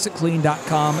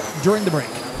theclassicclean.com during the break.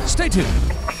 Stay tuned.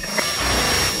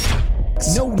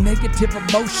 No negative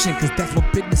emotion, cause that's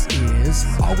what business is.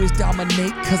 Always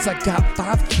dominate, cause I got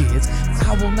 5 kids.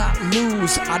 I will not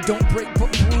lose, I don't break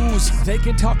but bruise. They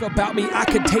can talk about me, I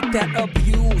can take that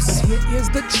abuse. Here is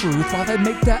the truth, while they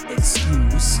make that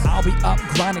excuse. I'll be up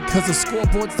grinding, cause the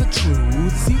scoreboard's the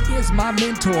truth. He is my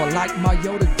mentor, like my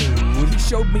Yoda dude. He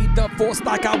showed me the force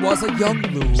like I was a young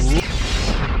Luke.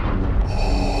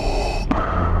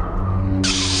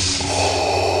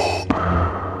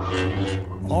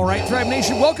 All right, Thrive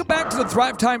Nation, welcome back to the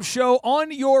Thrive Time Show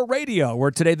on your radio,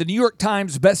 where today the New York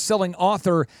Times best-selling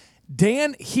author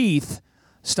Dan Heath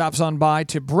stops on by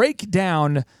to break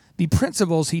down the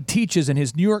principles he teaches in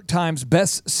his New York Times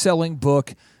best-selling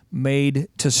book, Made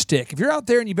to Stick. If you're out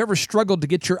there and you've ever struggled to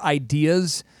get your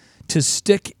ideas to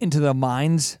stick into the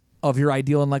minds of your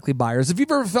ideal and likely buyers, if you've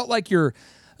ever felt like you're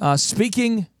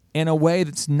speaking in a way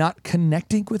that's not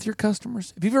connecting with your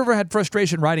customers, if you've ever had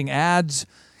frustration writing ads,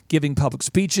 giving public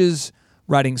speeches,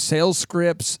 writing sales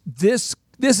scripts, this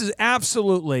is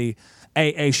absolutely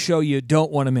a show you don't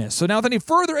want to miss. So now, without any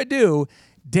further ado,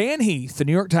 Dan Heath, the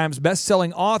New York Times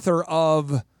best-selling author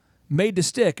of Made to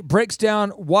Stick, breaks down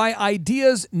why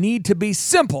ideas need to be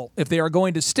simple if they are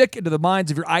going to stick into the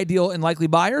minds of your ideal and likely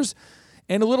buyers,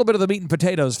 and a little bit of the meat and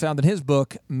potatoes found in his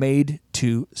book, Made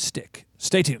to Stick.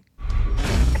 Stay tuned.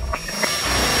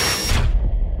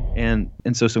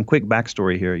 And so some quick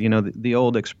backstory here. You know, the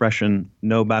old expression,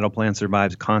 no battle plan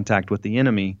survives contact with the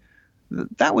enemy,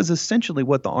 that was essentially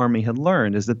what the Army had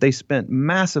learned, is that they spent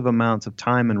massive amounts of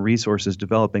time and resources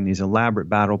developing these elaborate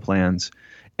battle plans,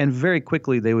 and very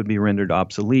quickly they would be rendered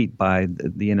obsolete by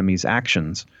the enemy's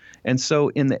actions. And so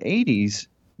in the 80s,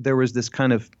 there was this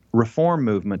kind of reform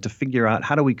movement to figure out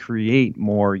how do we create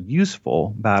more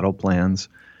useful battle plans.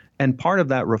 And part of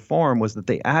that reform was that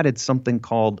they added something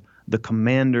called the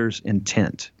commander's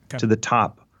intent to the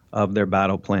top of their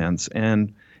battle plans.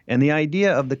 And the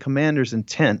idea of the commander's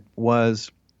intent was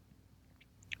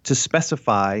to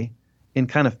specify in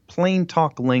kind of plain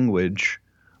talk language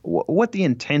what the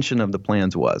intention of the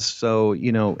plans was. So,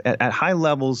 you know, at high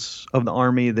levels of the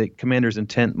Army, the commander's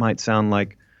intent might sound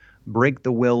like break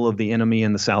the will of the enemy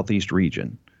in the Southeast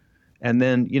region. And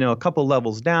then, you know, a couple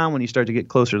levels down, when you start to get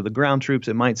closer to the ground troops,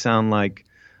 it might sound like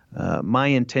my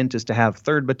intent is to have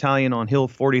 3rd Battalion on Hill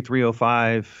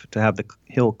 4305 to have the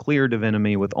hill cleared of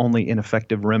enemy with only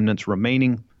ineffective remnants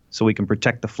remaining so we can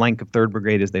protect the flank of 3rd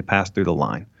Brigade as they pass through the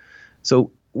line.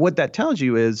 So what that tells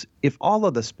you is if all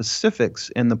of the specifics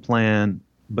in the plan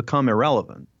become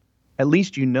irrelevant, at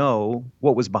least you know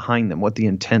what was behind them, what the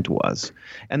intent was.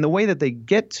 And the way that they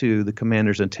get to the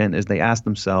commander's intent is they ask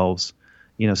themselves,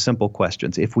 you know, simple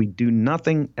questions. If we do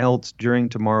nothing else during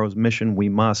tomorrow's mission, we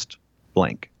must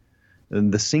blank.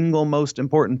 The single most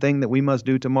important thing that we must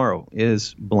do tomorrow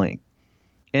is blank.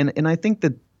 And I think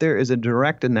that there is a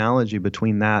direct analogy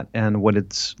between that and what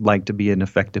it's like to be an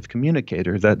effective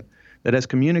communicator, that that as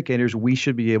communicators, we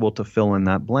should be able to fill in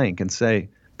that blank and say,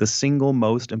 the single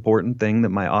most important thing that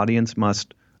my audience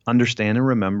must understand and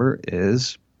remember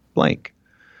is blank.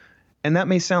 And that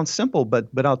may sound simple,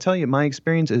 but I'll tell you, my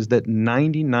experience is that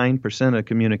 99% of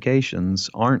communications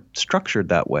aren't structured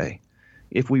that way.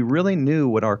 If we really knew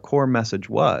what our core message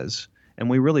was, and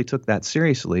we really took that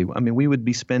seriously, I mean, we would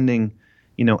be spending,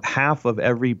 half of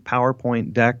every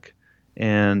PowerPoint deck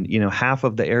and, half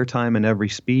of the airtime in every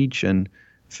speech and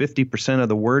 50% of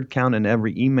the word count in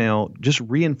every email just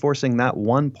reinforcing that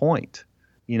one point,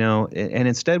 and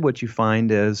instead what you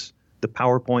find is the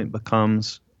PowerPoint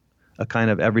becomes a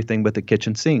kind of everything but the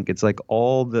kitchen sink. It's like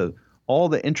all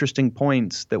the interesting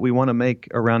points that we want to make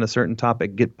around a certain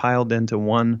topic get piled into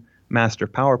one master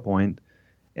PowerPoint,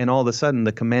 and all of a sudden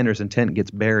the commander's intent gets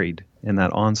buried in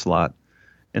that onslaught.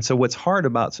 And so what's hard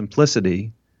about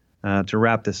simplicity, to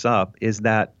wrap this up, is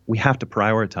that we have to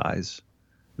prioritize.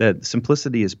 That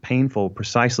simplicity is painful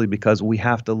precisely because we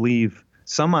have to leave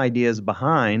some ideas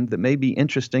behind that may be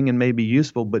interesting and may be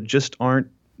useful, but just aren't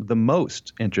the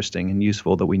most interesting and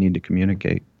useful that we need to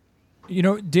communicate.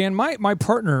 Dan, my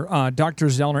partner, Dr.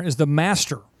 Zellner, is the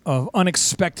master of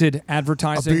unexpected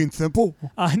advertising. Being simple?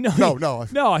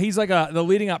 No. He's like the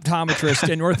leading optometrist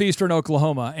in northeastern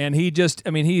Oklahoma, and he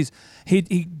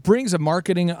brings a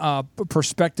marketing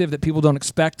perspective that people don't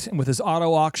expect. And with his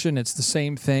auto auction, it's the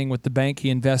same thing. With the bank he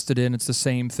invested in, it's the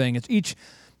same thing. It's each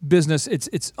business.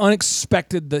 It's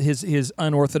unexpected that his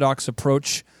unorthodox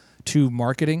approach to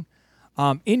marketing.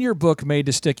 In your book, Made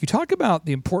to Stick, you talk about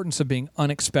the importance of being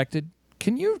unexpected.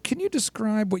 Can you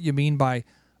describe what you mean by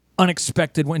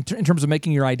unexpected in terms of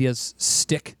making your ideas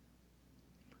stick?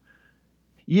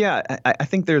 Yeah, I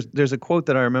think there's a quote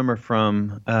that I remember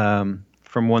from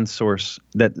one source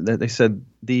that they said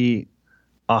the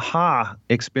aha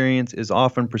experience is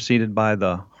often preceded by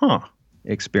the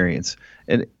experience.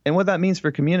 And what that means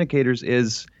for communicators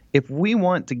is if we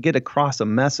want to get across a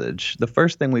message, the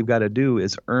first thing we've got to do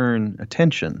is earn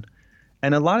attention.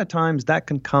 And a lot of times that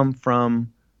can come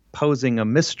from posing a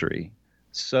mystery.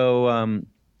 So,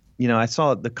 I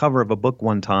saw the cover of a book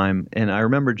one time, and I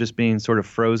remember just being sort of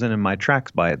frozen in my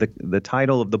tracks by it. The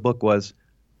title of the book was,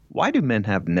 "Why Do Men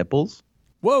Have Nipples?"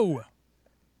 Whoa.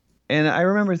 And I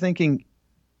remember thinking,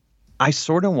 I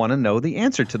sort of want to know the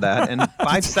answer to that. And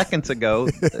 5 seconds ago,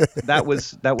 that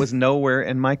was nowhere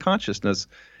in my consciousness.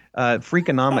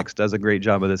 Freakonomics does a great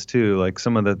job of this too. Like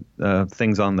some of the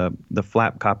things on the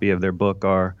flap copy of their book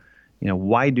are,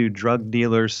 why do drug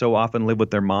dealers so often live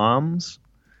with their moms?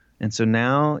 And so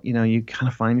now, you kind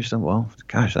of find yourself, well,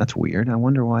 gosh, that's weird. I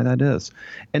wonder why that is.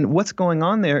 And what's going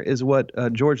on there is what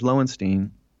George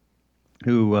Lowenstein,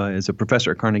 who is a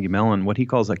professor at Carnegie Mellon, what he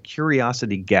calls a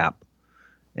curiosity gap.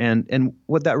 And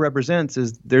what that represents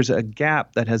is there's a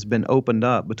gap that has been opened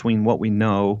up between what we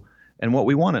know and what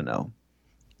we want to know.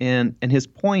 And his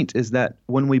point is that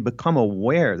when we become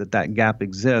aware that that gap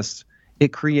exists,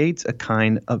 it creates a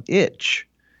kind of itch.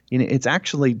 It's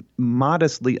actually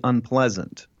modestly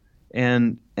unpleasant.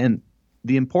 And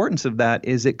the importance of that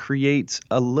is it creates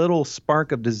a little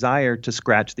spark of desire to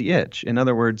scratch the itch. In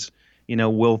other words,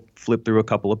 we'll flip through a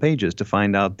couple of pages to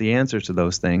find out the answers to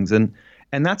those things. And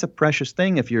that's a precious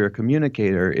thing if you're a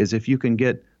communicator, is if you can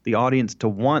get the audience to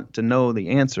want to know the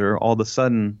answer, all of a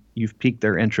sudden you've piqued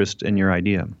their interest in your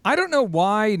idea. I don't know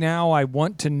why now I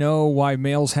want to know why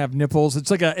males have nipples.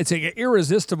 It's like an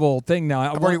irresistible thing now.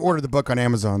 I've already ordered the book on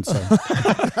Amazon. So,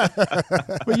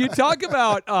 when you talk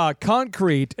about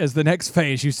concrete as the next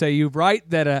phase, you say you write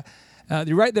that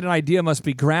an idea must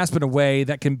be grasped in a way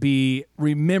that can be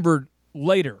remembered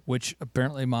later, which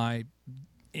apparently my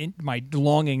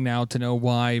longing now to know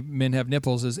why men have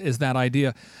nipples is that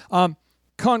idea.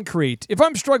 Concrete. If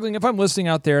I'm struggling, if I'm listening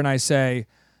out there and I say,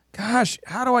 gosh,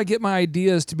 how do I get my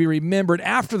ideas to be remembered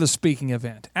after the speaking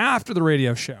event, after the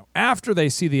radio show, after they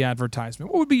see the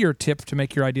advertisement? What would be your tip to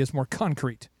make your ideas more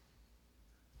concrete?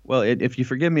 Well, if you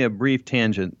forgive me a brief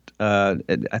tangent, I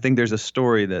think there's a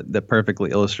story that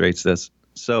perfectly illustrates this.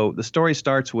 So the story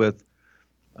starts with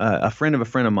a friend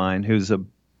of mine who's a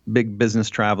big business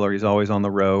traveler. He's always on the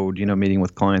road, meeting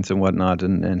with clients and whatnot.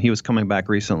 And he was coming back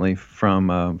recently from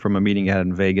a meeting he had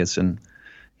in Vegas, and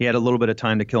he had a little bit of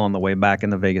time to kill on the way back in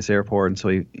the Vegas airport. And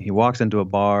so he walks into a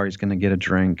bar. He's going to get a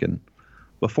drink, and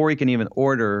before he can even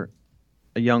order,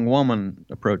 a young woman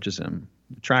approaches him,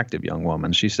 attractive young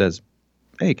woman. She says,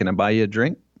 "Hey, can I buy you a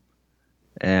drink?"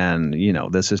 And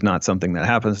this is not something that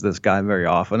happens to this guy very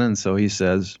often. And so he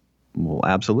says, "Well,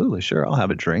 absolutely, sure, I'll have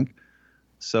a drink."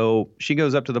 So she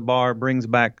goes up to the bar, brings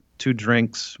back 2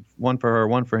 drinks, one for her,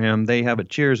 one for him. They have a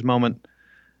cheers moment.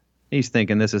 He's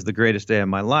thinking, this is the greatest day of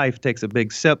my life, takes a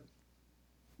big sip,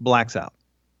 blacks out.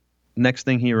 next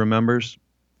thing he remembers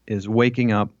is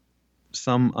waking up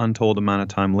some untold amount of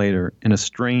time later in a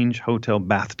strange hotel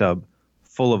bathtub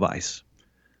full of ice.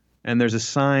 And there's a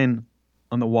sign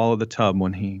on the wall of the tub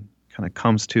when he kind of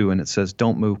comes to, and it says,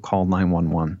 "Don't move, call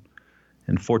 911."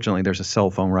 And fortunately, there's a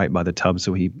cell phone right by the tub,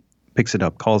 so he picks it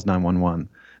up, calls 911.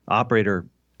 The operator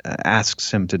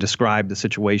asks him to describe the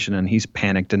situation, and he's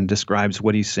panicked and describes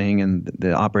what he's seeing. And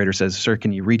the operator says, "Sir,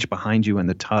 can you reach behind you in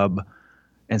the tub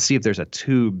and see if there's a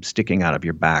tube sticking out of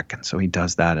your back?" And so he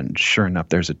does that, and sure enough,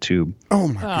 there's a tube. Oh,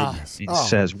 my goodness. He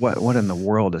says, what in the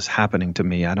world is happening to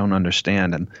me? I don't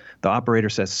understand. And the operator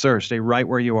says, "Sir, stay right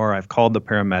where you are. I've called the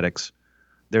paramedics.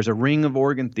 There's a ring of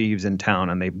organ thieves in town,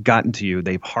 and they've gotten to you.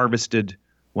 They've harvested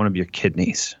one of your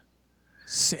kidneys."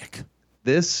 Sick.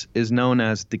 This is known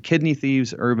as the kidney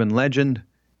thieves urban legend.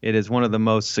 It is one of the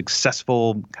most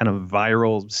successful kind of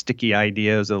viral, sticky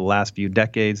ideas of the last few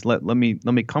decades. Let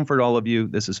me comfort all of you.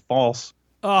 This is false.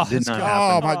 Oh, Did not Oh,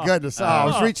 happen. my goodness. I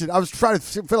was reaching. I was trying to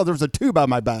feel like there was a tube on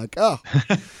my back. Oh.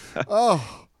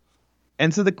 Oh.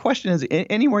 And so the question is,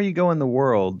 anywhere you go in the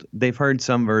world, they've heard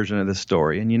some version of the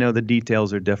story. And, the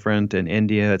details are different. In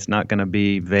India, it's not going to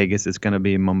be Vegas. It's going to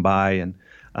be Mumbai.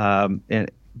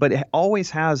 But it always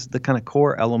has the kind of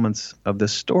core elements of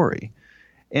this story.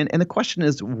 And the question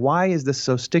is, why is this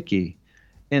so sticky?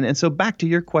 And so back to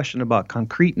your question about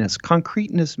concreteness.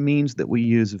 Concreteness means that we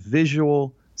use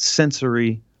visual,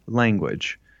 sensory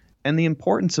language. And the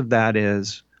importance of that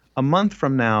is, a month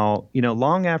from now,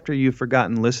 long after you've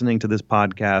forgotten listening to this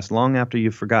podcast, long after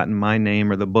you've forgotten my name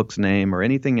or the book's name or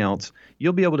anything else,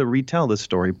 you'll be able to retell this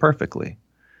story perfectly.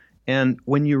 And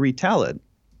when you retell it,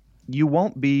 you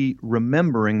won't be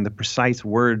remembering the precise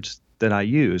words that I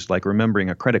used, like remembering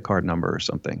a credit card number or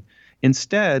something.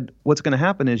 Instead, what's going to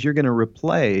happen is you're going to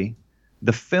replay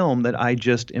the film that I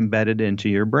just embedded into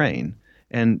your brain.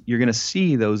 And you're going to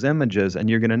see those images and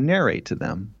you're going to narrate to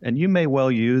them. And you may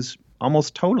well use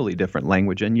almost totally different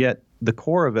language, and yet the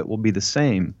core of it will be the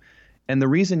same. And the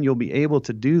reason you'll be able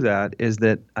to do that is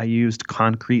that I used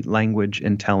concrete language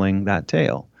in telling that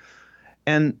tale.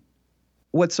 And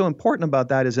what's so important about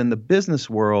that is in the business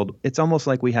world, it's almost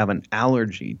like we have an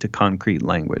allergy to concrete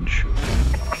language.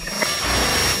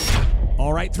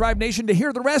 All right, Thrive Nation, to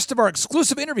hear the rest of our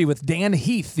exclusive interview with Dan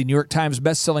Heath, the New York Times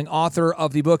bestselling author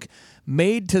of the book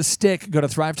Made to Stick, go to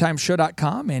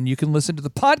thrivetimeshow.com and you can listen to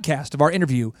the podcast of our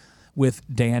interview with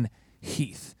Dan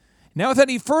Heath. Now, without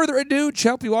any further ado,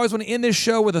 Chuck, you always want to end this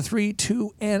show with a 3,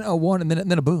 2, and a 1, and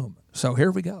then a boom. So here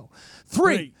we go.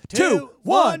 3, 2,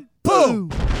 1, boom!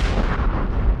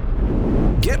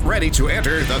 Get ready to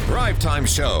enter the Thrive Time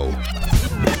Show.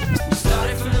 We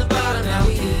started from the bottom, now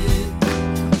we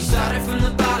hit. We started from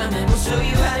the bottom, and we'll show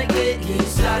you how to get here. We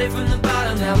started from the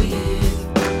bottom, now we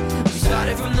hit. We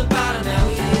started from the bottom, now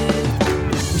we hit.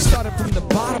 We started from the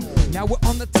bottom, now we're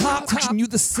on the top. Teaching you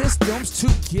the systems to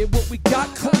get what we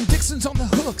got. Colin Dixon's on the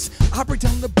hooks, I break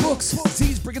down the books.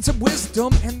 Z's bringing some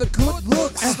wisdom and the good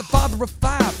looks. As the father of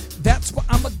 5, that's why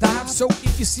I'm alive. So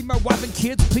if you see my wife and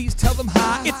kids, please tell them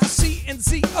hi. It's the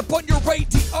CNC up on your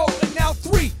radio. And now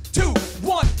 3, 2,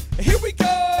 1, here we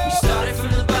go. We started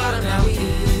from the bottom, now we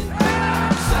hit.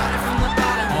 We started from the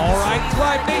bottom. All right,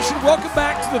 Thrive Nation, welcome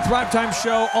back to the Thrive Time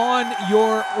Show on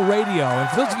your radio. And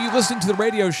for those of you listening to the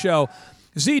radio show,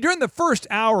 see, during the first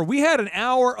hour, we had an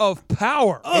hour of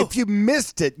power. If you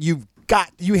missed it, you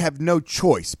have no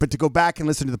choice but to go back and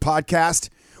listen to the podcast,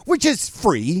 which is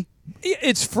free.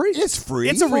 It's free. It's free.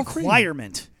 It's a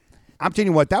requirement. I'm telling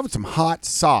you what, that was some hot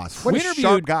sauce. What a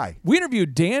sharp guy. We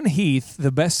interviewed Dan Heath,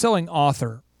 the best-selling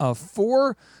author of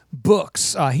 4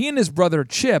 books. He and his brother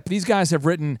Chip, these guys have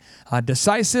written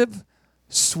Decisive,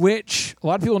 Switch. A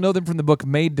lot of people know them from the book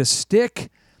Made to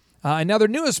Stick. And now their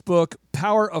newest book,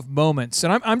 Power of Moments.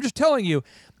 And I'm just telling you,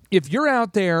 if you're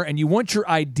out there and you want your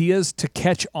ideas to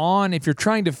catch on, if you're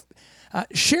trying to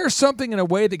share something in a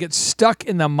way that gets stuck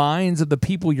in the minds of the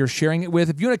people you're sharing it with,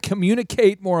 if you want to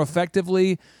communicate more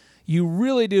effectively, you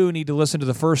really do need to listen to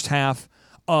the first half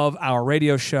of our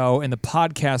radio show and the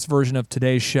podcast version of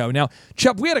today's show. Now,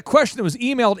 Chuck, we had a question that was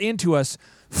emailed into us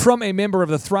from a member of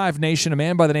the Thrive Nation, a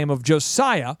man by the name of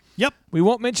Josiah. Yep. We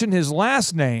won't mention his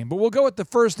last name, but we'll go with the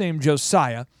first name,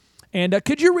 Josiah. And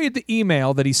could you read the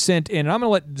email that he sent in? And I'm going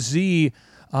to let Z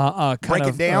break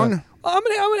it down. I'm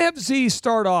gonna have Z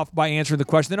start off by answering the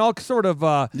question. Then I'll sort of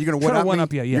you're gonna one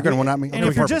up you. Yeah. You're gonna one up me. And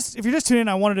if you're just tuning in,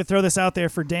 I wanted to throw this out there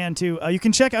for Dan too. You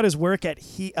can check out his work at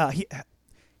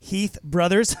Heath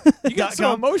Brothers. You got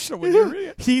so emotional when you read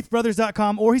it.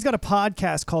 HeathBrothers.com, or he's got a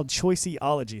podcast called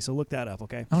Choiceology. So look that up,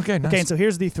 okay? Okay, nice. Okay, and so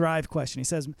here's the Thrive question. He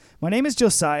says, "My name is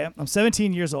Josiah. I'm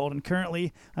 17 years old, and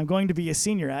currently I'm going to be a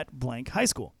senior at blank high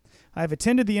school. I've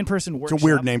attended the in-person workshop. It's a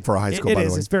weird name for a high school, by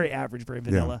the way. It's very average, very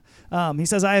vanilla. He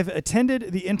says, I have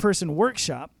attended the in-person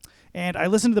workshop, and I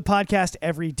listen to the podcast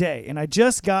every day. And I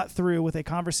just got through with a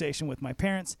conversation with my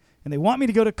parents, and they want me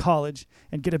to go to college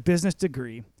and get a business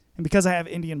degree. And because I have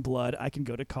Indian blood, I can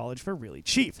go to college for really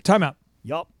cheap. Time out.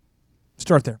 Yup.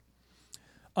 Start there.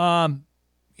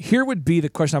 Here would be the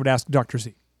question I would ask Dr.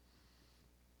 Z.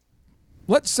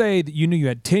 Let's say that you knew you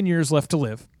had 10 years left to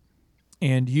live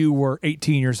and you were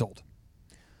 18 years old.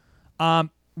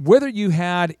 Whether you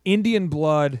had Indian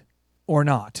blood or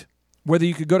not, whether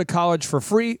you could go to college for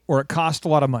free or it cost a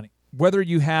lot of money, whether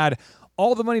you had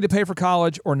all the money to pay for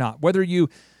college or not, whether you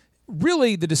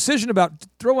really, the decision about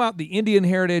throw out the Indian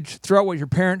heritage, throw out what your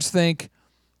parents think,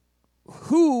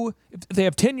 who, if they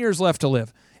have 10 years left to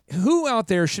live, who out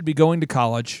there should be going to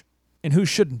college and who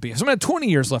shouldn't be? If someone had 20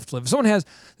 years left to live, if someone has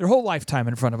their whole lifetime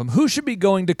in front of them, who should be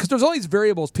going to, because there's all these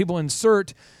variables people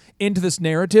insert into this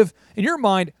narrative. In your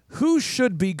mind, who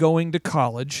should be going to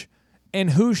college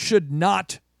and who should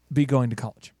not be going to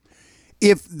college?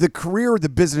 If the career or the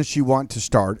business you want to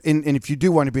start, and if you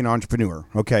do want to be an entrepreneur,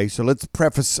 okay, so let's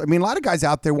preface, I mean, a lot of guys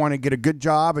out there want to get a good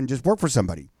job and just work for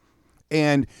somebody.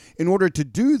 And in order to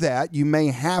do that, you may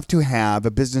have to have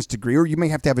a business degree, or you may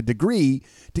have to have a degree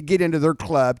to get into their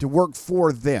club to work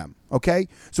for them, okay?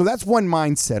 So that's one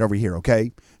mindset over here,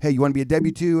 okay? Hey, you want to be a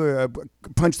W-2,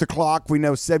 punch the clock. We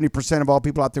know 70% of all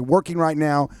people out there working right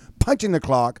now, punching the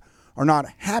clock, are not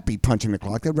happy punching the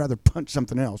clock. They'd rather punch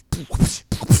something else.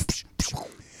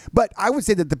 But I would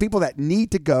say that the people that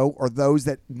need to go are those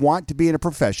that want to be in a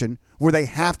profession where they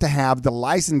have to have the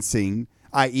licensing,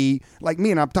 i.e., like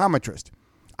me, an optometrist.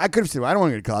 I could have said, well, I don't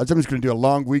want to go to college. I'm just going to do a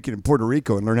long weekend in Puerto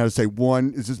Rico and learn how to say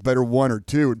one, is this better, one or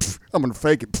two? And, I'm going to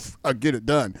fake it. I'll get it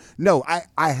done. No,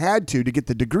 I had to get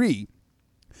the degree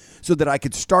so that I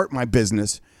could start my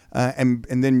business. And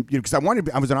then, because I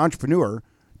was an entrepreneur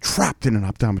trapped in an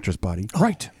optometrist body.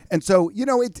 Right. And so,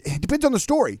 it depends on the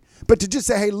story. But to just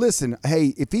say, hey, listen,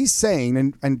 hey, if he's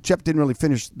saying, and Chip didn't really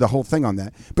finish the whole thing on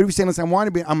that, but if he's saying, listen,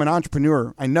 I'm an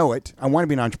entrepreneur, I know it, I want to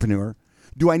be an entrepreneur,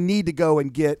 do I need to go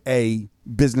and get a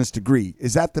business degree?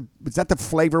 Is that the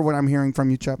flavor what I'm hearing from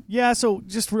you, Chip? Yeah, so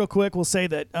just real quick, we'll say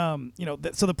that,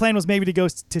 so the plan was maybe to go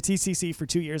to TCC for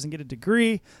 2 years and get a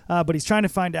degree, but he's trying to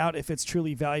find out if it's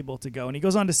truly valuable to go. And he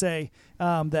goes on to say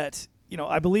that,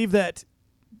 I believe that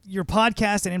your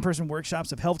podcast and in-person workshops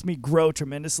have helped me grow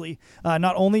tremendously,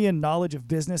 not only in knowledge of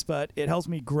business, but it helps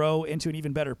me grow into an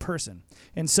even better person.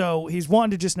 And so he's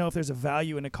wanting to just know if there's a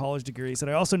value in a college degree. He said,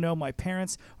 I also know my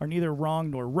parents are neither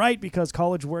wrong nor right because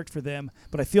college worked for them,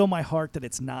 but I feel in my heart that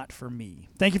it's not for me.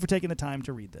 Thank you for taking the time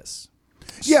to read this.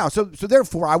 Yeah, so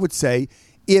therefore I would say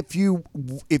if you're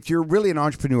really an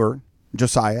entrepreneur,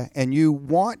 Josiah, and you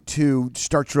want to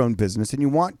start your own business and you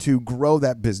want to grow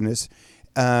that business,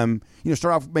 start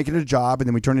off making it a job and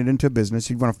then we turn it into a business.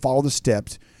 You want to follow the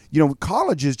steps.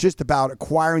 College is just about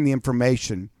acquiring the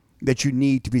information that you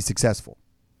need to be successful.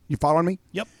 You following me?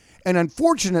 Yep. And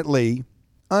unfortunately,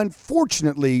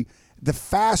 the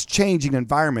fast changing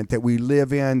environment that we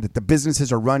live in, that the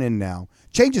businesses are run in now,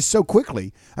 changes so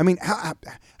quickly. I mean, how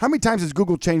many times has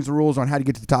Google changed the rules on how to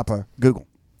get to the top of Google?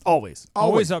 Always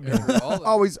up there.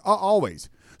 Always.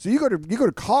 So you go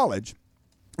to college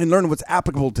and learn what's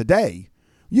applicable today.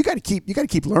 You got to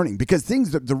keep learning because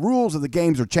the rules of the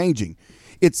games are changing.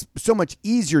 It's so much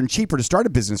easier and cheaper to start a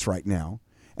business right now.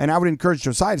 And I would encourage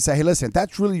Josiah to say, hey, listen, if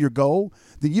that's really your goal,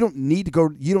 then you don't need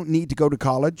to go to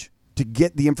college to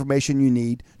get the information you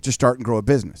need to start and grow a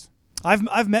business.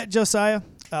 I've met Josiah.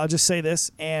 I'll just say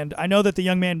this, and I know that the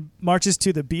young man marches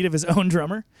to the beat of his own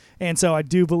drummer, and so I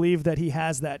do believe that he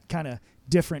has that kind of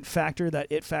different factor, that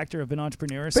it factor of an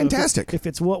entrepreneur. So fantastic. If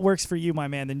it's what works for you, my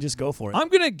man, then just go for it. I'm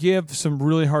going to give some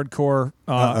really hardcore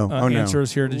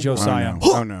answers here to Josiah.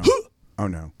 Oh, no. Oh,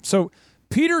 no. So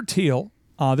Peter Thiel,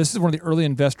 this is one of the early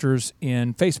investors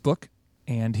in Facebook,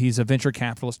 and he's a venture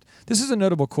capitalist. This is a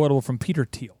notable quotable from Peter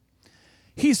Thiel.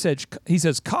 He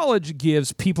says, college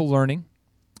gives people learning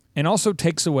and also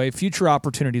takes away future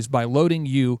opportunities by loading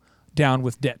you down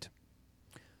with debt.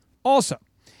 Also,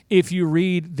 if you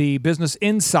read the Business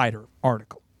Insider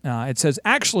article, it says,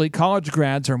 actually, college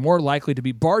grads are more likely to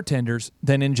be bartenders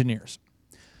than engineers.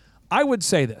 I would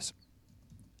say this.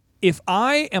 If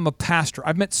I am a pastor,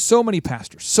 I've met so many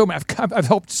pastors, I've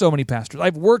helped so many pastors.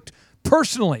 I've worked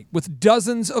personally with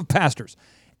dozens of pastors.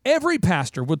 Every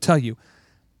pastor will tell you,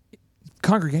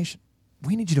 congregation,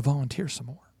 we need you to volunteer some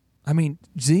more. I mean,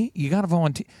 Z, you got to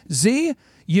volunteer. Z,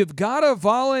 you've got to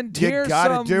volunteer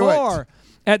some more.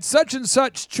 At such and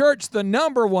such church, the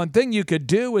number one thing you could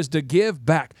do is to give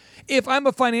back. If I'm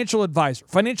a financial advisor,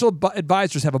 financial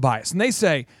advisors have a bias, and they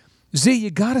say, Z,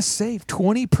 you got to save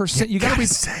 20%. You got to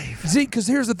save. Z, because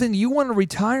here's the thing. You want to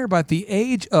retire by the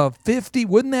age of 50.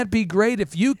 Wouldn't that be great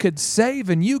if you could save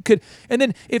and you could? And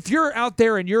then if you're out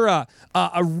there and you're I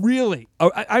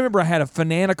remember I had a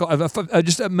fanatical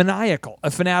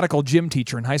gym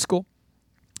teacher in high school.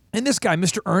 And this guy,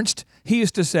 Mr. Ernst, he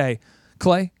used to say,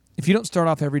 Clay, if you don't start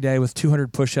off every day with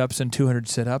 200 push-ups and 200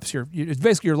 sit-ups, it's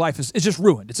basically your life is just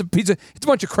ruined. It's a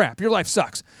bunch of crap. Your life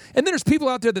sucks. And then there's people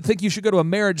out there that think you should go to a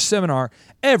marriage seminar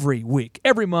every week,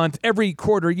 every month, every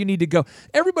quarter. You need to go.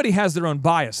 Everybody has their own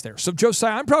bias there. So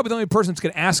Josiah, I'm probably the only person that's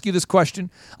going to ask you this question.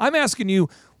 I'm asking you,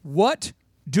 what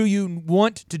do you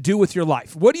want to do with your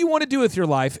life? What do you want to do with your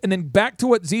life? And then back to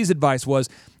what Z's advice was.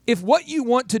 If what you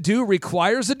want to do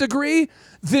requires a degree,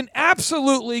 then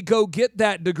absolutely go get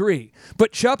that degree.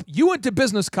 But Chup, you went to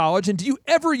business college, and do you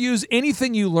ever use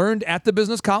anything you learned at the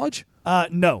business college?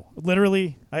 No.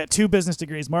 Literally, I had 2 business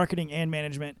degrees, marketing and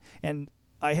management, and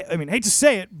I mean, hate to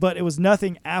say it, but it was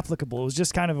nothing applicable. It was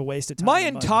just kind of a waste of time. My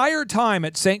entire time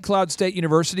at St. Cloud State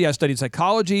University, I studied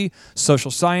psychology,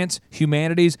 social science,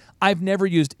 humanities. I've never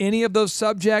used any of those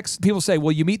subjects. People say,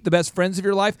 well, you meet the best friends of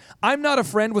your life. I'm not a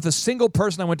friend with a single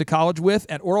person I went to college with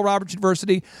at Oral Roberts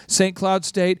University, St. Cloud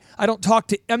State.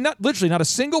 I'm not a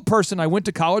single person I went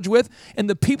to college with, and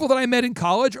the people that I met in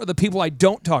college are the people I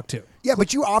don't talk to. Yeah,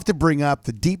 but you often bring up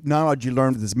the deep knowledge you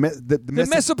learned with the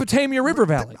Mesopotamia River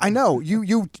Valley. I know.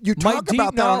 You talk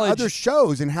about that on other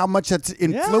shows and how much that's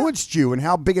influenced you and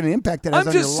how big an impact that has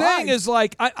on your life. I'm just saying is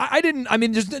like,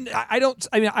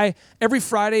 every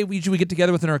Friday we get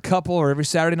together within our couple, or every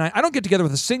Saturday night. I don't get together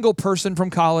with a single person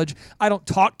from college. I don't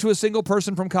talk to a single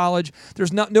person from college.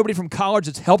 There's nobody from college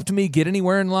that's helped me get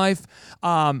anywhere in life.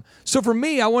 So for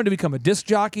me, I wanted to become a disc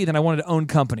jockey, then I wanted to own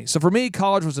companies. So for me,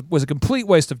 college was a complete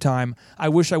waste of time. I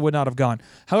wish I would not have gone.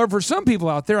 However, for some people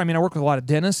out there, I work with a lot of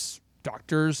dentists,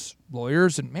 doctors,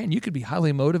 lawyers, and man, you could be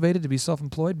highly motivated to be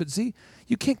self-employed, but see,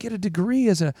 you can't get a degree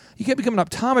you can't become an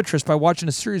optometrist by watching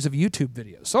a series of YouTube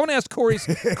videos. So I want to ask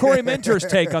Corey Mentor's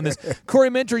take on this. Corey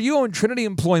Mentor, you own Trinity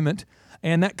Employment,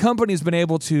 and that company has been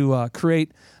able to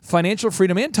create financial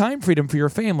freedom and time freedom for your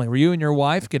family, where you and your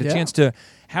wife get a chance to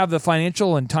have the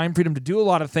financial and time freedom to do a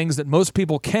lot of things that most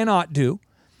people cannot do.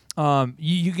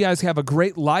 You guys have a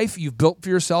great life you've built for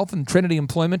yourself, and Trinity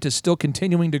Employment is still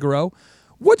continuing to grow.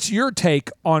 What's your take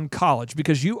on college?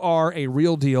 Because you are a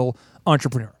real deal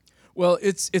entrepreneur. Well,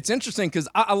 it's interesting because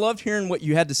I loved hearing what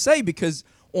you had to say, because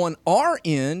on our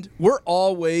end, we're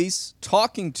always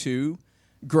talking to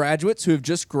graduates who have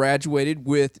just graduated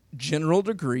with general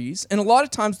degrees. And a lot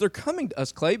of times they're coming to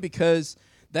us, Clay, because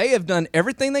they have done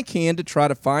everything they can to try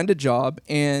to find a job,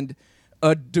 and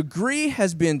a degree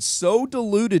has been so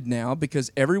diluted now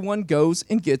because everyone goes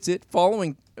and gets it,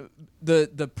 following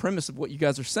the premise of what you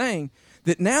guys are saying,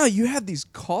 that now you have these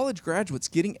college graduates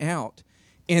getting out,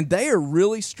 and they are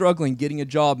really struggling getting a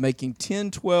job making $10,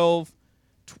 $12,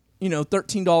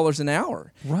 $13 an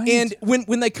hour. Right. And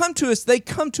when they come to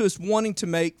us wanting to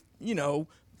make,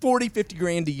 40, 50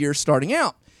 grand a year starting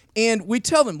out. And we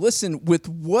tell them, listen, with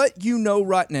what you know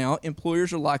right now,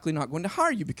 employers are likely not going to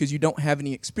hire you because you don't have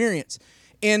any experience.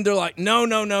 And they're like, no,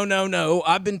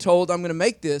 I've been told I'm going to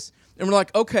make this. And we're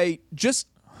like, okay, just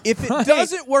if it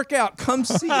doesn't work out, come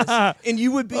see us. And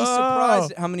you would be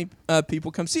surprised at how many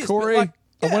people come see us. Corey, yes.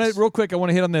 I want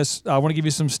to hit on this. I want to give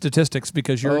you some statistics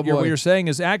because what you're saying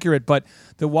is accurate. But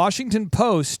the Washington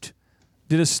Post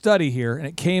did a study here, and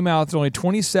it came out that only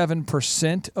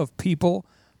 27% of people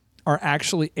are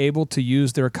actually able to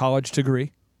use their college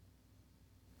degree.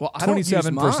 Well, I don't use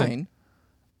mine.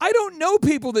 I don't know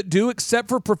people that do, except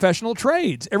for professional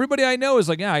trades. Everybody I know is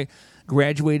like, I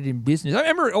graduated in business. I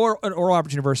remember at Oral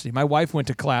Roberts University, my wife went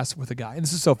to class with a guy, and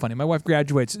this is so funny. My wife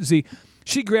graduates. See,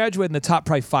 she graduated in the top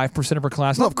probably 5% of her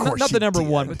class. Well, of course, not the number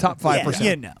one, but top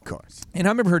 5%. Yeah, of course. And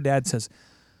I remember her dad says,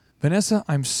 Vanessa,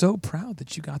 I'm so proud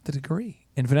that you got the degree.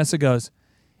 And Vanessa goes,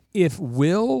 if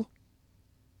Will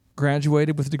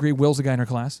graduated with a degree, Will's a guy in her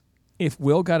class. If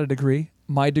Will got a degree,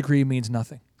 my degree means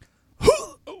nothing.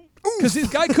 Because this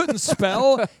guy couldn't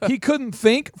spell, he couldn't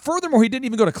think. Furthermore, he didn't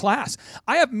even go to class.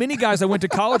 I have many guys I went to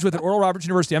college with at Oral Roberts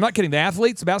University. I'm not kidding. The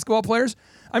athletes, the basketball players.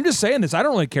 I'm just saying this. I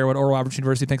don't really care what Oral Roberts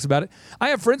University thinks about it. I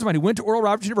have friends of mine who went to Oral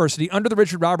Roberts University under the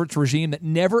Richard Roberts regime that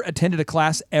never attended a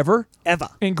class ever.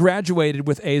 And graduated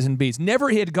with A's and B's. Never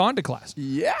he had gone to class.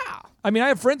 Yeah. I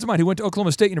have friends of mine who went to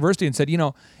Oklahoma State University and said,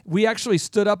 we actually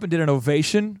stood up and did an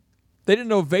ovation They did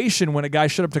an ovation when a guy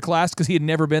showed up to class because he had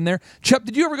never been there. Chuck,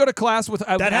 did you ever go to class with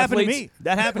That athletes? happened to me.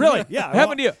 That happened Really? to me. Yeah.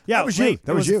 Happened to you? Yeah, That was you.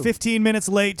 That was you. 15 minutes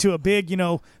late to a big,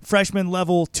 freshman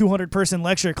level 200-person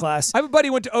lecture class. I have a buddy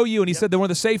who went to OU, and he said that one of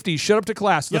the safeties showed up to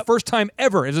class for the first time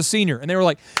ever as a senior, and they were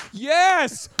like,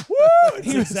 yes! Woo! And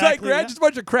he was Exactly, like, yeah. just a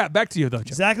bunch of crap. Back to you, though, Chuck.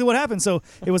 Exactly what happened. So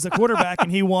it was the quarterback,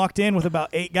 and he walked in with about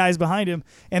 8 guys behind him,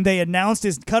 and they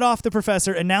cut off the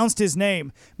professor, announced his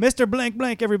name. Mr. Blank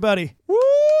Blank, everybody. Woo!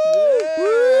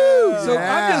 So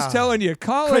I'm just telling you,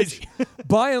 college,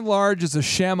 by and large, is a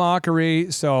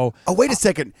shamockery. So Oh, wait a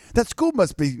second. That school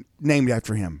must be named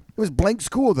after him. It was Blank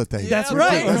School that they. That's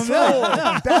right. That's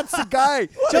right. That's the guy.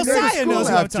 Josiah knows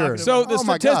what I'm talking about. So the Oh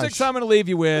my statistics gosh. I'm going to leave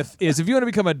you with is if you want to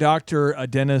become a doctor, a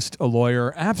dentist, a lawyer,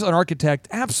 an architect,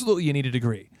 absolutely you need a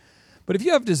degree. But if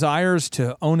you have desires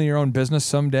to own your own business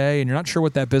someday and you're not sure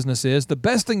what that business is, the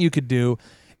best thing you could do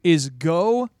is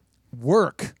go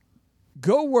work.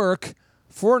 Go work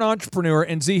for an entrepreneur.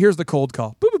 And Z, here's the cold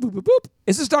call. Boop, boop, boop, boop, boop.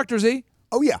 Is this Dr. Z?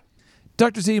 Oh, yeah.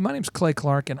 Dr. Z, my name's Clay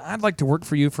Clark, and I'd like to work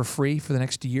for you for free for the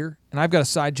next year. And I've got a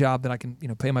side job that I can,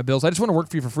 pay my bills. I just want to work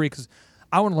for you for free because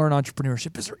I want to learn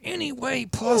entrepreneurship. Is there any way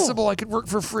possible I could work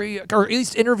for free or at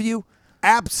least interview?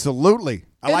 Absolutely.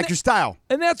 I like your style.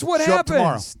 And that's what Show up tomorrow.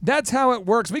 happens. That's how it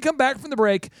works. We come back from the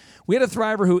break. We had a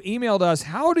Thriver who emailed us,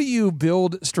 how do you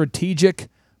build strategic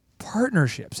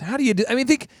partnerships? How do you do?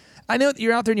 I know that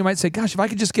you're out there and you might say, gosh, if I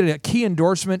could just get a key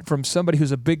endorsement from somebody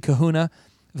who's a big kahuna,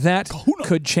 that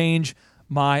could change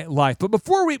my life. But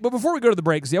before we go to the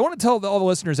break, Z, I want to tell all the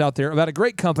listeners out there about a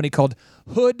great company called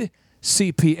Hood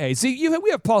CPA. Z,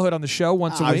 we have Paul Hood on the show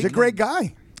once a week. He's a great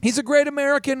guy. He's a great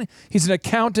American. He's an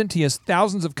accountant. He has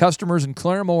thousands of customers in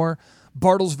Claremore,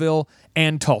 Bartlesville,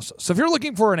 and Tulsa. So if you're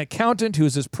looking for an accountant who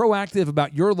is as proactive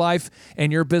about your life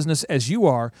and your business as you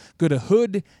are, go to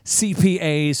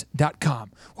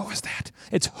hoodcpas.com. What was that?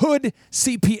 It's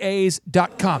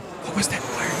hoodcpas.com. What was that?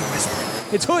 Why are you whispering?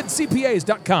 It's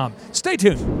hoodcpas.com. Stay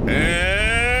tuned.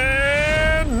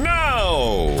 And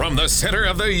now, from the center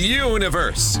of the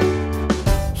universe,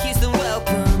 Here's the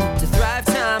welcome to Thrive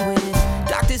Time with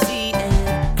Dr. Z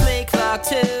and Clay Clark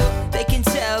too. They can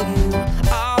tell you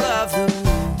all of the rules.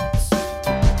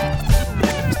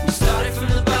 We started from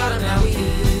the bottom, now we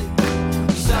hit.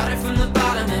 We started from the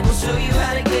bottom and we'll show you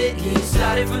how to get here.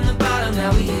 Started from the bottom,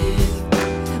 now we hit.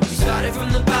 We started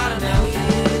from the bottom, now we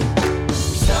hit. We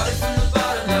started from the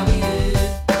bottom, now we hit.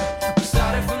 We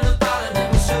started from the bottom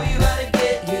and we'll show you how to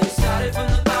get here. Started from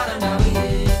the bottom, now we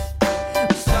hit.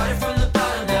 We started from the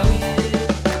bottom, now we hit.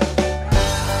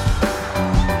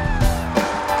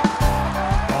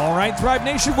 All right, Thrive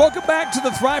Nation, welcome back to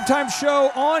the Thrive Time Show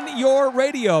on your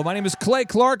radio. My name is Clay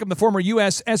Clark. I'm the former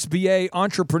U.S. SBA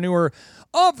Entrepreneur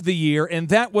of the Year, and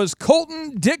that was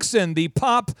Colton Dixon, the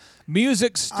pop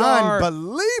music star.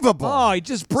 Unbelievable. Oh, he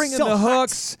just bringing So the hot.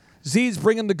 hooks. Z's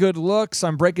bringing the good looks.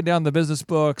 I'm breaking down the business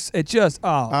books. It just,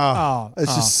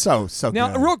 It's just so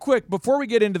Now, good. real quick, before we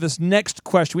get into this next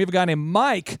question, we have a guy named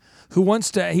Mike who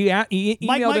wants to, he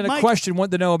emailed in a question,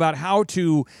 wanted to know about how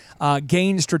to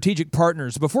gain strategic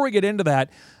partners. Before we get into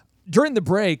that, during the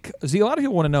break, Z, a lot of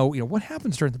people want to know, what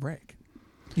happens during the break?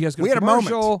 You guys go We to had a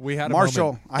commercial. moment. We had a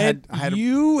Marshall, moment. I had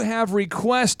You have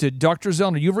requested, Dr.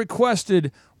 Zellner, you've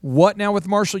requested what now with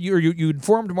Marshall? You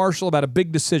informed Marshall about a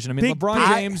big decision. I mean, LeBron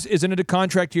James is in a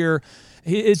contract year.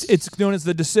 It's known as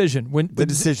the decision. The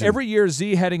decision. Every year,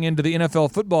 Z heading into the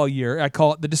NFL football year, I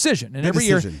call it the decision. And every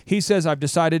year, decision. he says, I've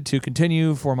decided to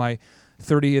continue for my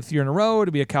 30th year in a row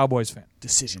to be a Cowboys fan.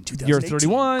 Decision 2018. You're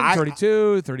 31,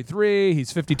 32, 33.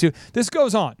 He's 52. This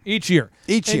goes on each year.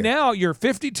 Each year. And now you're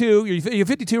 52. You're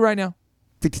 52 right now?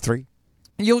 53.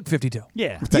 You look 52.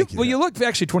 Yeah. Thank you. Well, you look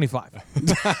actually 25,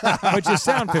 but you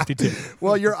sound 52.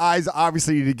 Well, your eyes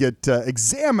obviously need to get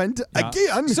examined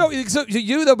again. So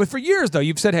you though, but for years though,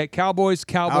 you've said, "Hey, Cowboys,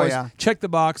 yeah. check the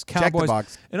box, Cowboys,"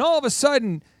 box. and all of a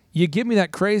sudden. You give me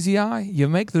that crazy eye. You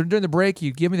make during the break.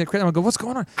 You give me that crazy. I go, what's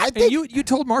going on? I think- and you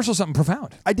told Marshall something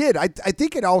profound. I did. I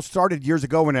think it all started years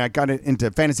ago when I got into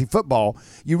fantasy football.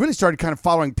 You really started kind of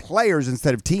following players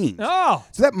instead of teams. Oh,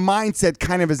 So that mindset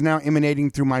kind of is now emanating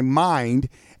through my mind.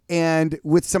 And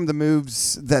with some of the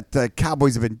moves that the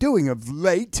Cowboys have been doing of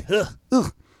late.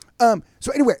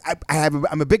 So anyway,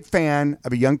 I'm a big fan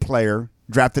of a young player,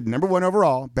 drafted number 1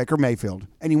 overall, Baker Mayfield.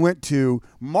 And he went to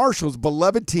Marshall's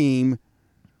beloved team,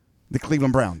 the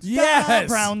Cleveland Browns. Yes.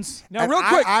 Browns. now And real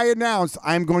quick. I announced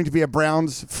I'm going to be a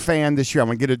Browns fan this year. I'm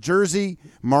going to get a jersey.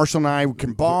 Marshall and I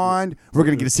can bond. We're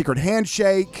going to get a secret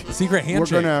handshake. Secret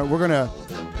handshake. We're gonna.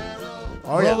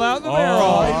 Oh Roll yeah. out the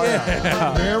barrel.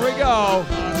 Yeah. Here we go.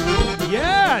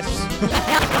 Yes.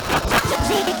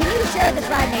 Can you share the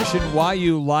Thrive Nation? Why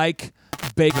you like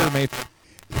Baker Mayfield.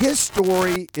 His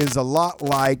story is a lot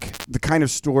like the kind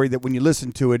of story that when you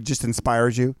listen to it, just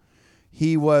inspires you.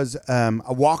 He was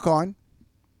a walk-on,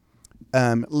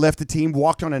 left the team,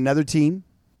 walked on another team,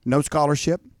 no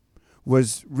scholarship,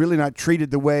 was really not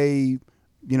treated the way,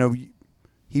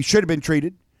 he should have been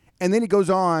treated. And then he goes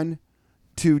on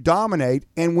to dominate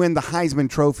and win the Heisman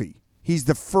Trophy. He's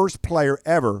the first player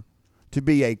ever to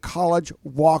be a college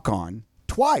walk-on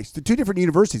twice to two different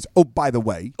universities. Oh, by the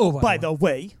way. By the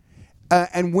way.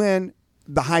 And win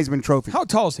the Heisman Trophy. How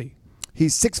tall is he?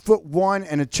 He's 6'1"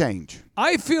 and a change.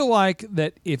 I feel like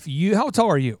that if you, how tall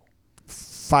are you?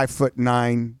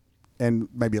 5'9" and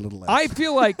maybe a little less. I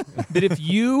feel like that if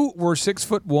you were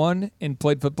 6'1" and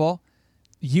played football,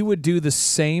 you would do the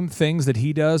same things that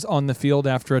he does on the field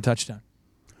after a touchdown.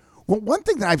 Well, one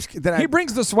thing he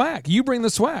brings the swag. You bring the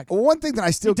swag. Well, one thing that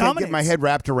I still can't dominates. get my head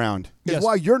wrapped around is Yes.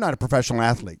 why you're not a professional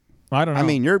athlete. I don't know. I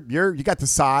mean, you got the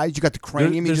size, you got the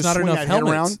cranium, you There's just not swing enough that head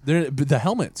helmets. around. The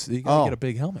helmets. You gotta get a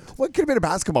big helmet. Well, it could have been a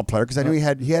basketball player because I knew he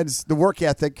had the work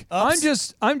ethic. I'm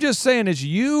just saying, as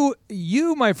you,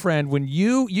 my friend, when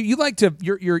you like to,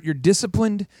 you're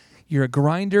disciplined, you're a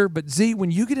grinder. But Z,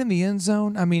 when you get in the end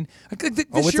zone, I mean,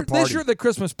 this year at the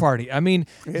Christmas party, I mean,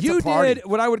 It's you a party. did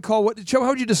what I would call Joe. How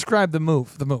would you describe the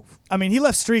move? I mean, he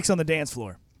left streaks on the dance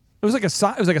floor. It was like a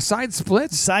side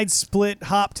split. Side split,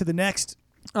 hop to the next.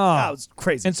 Oh, That was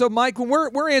crazy. And so, Mike, when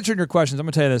we're answering your questions, I'm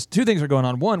going to tell you this. Two things are going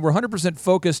on. One, we're 100%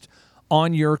 focused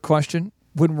on your question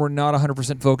when we're not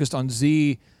 100% focused on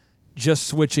Z just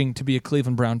switching to be a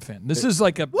Cleveland Brown fan. This is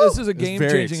like a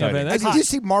game-changing exciting. event. And did you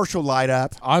see Marshall light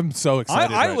up? I'm so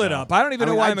excited. I right lit now. up. I don't even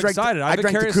know why I'm drank excited. I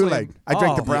drank the Kool-Aid. I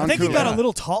drank the brown I think he got Kool-Aid. a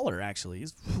little taller, actually.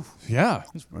 Yeah.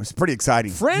 It was pretty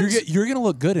exciting. Friends, You're gonna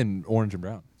look good in orange and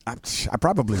brown. I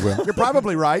probably will. You're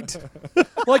probably right.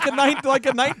 like a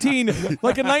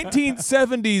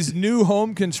 1970s new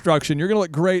home construction. You're going to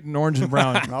look great in orange and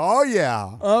brown. Oh,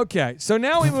 yeah. Okay, so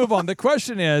now we move on. The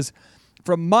question is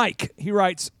from Mike. He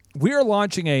writes, we are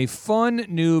launching a fun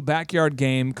new backyard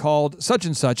game called Such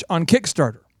and Such on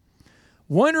Kickstarter.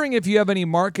 Wondering if you have any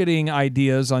marketing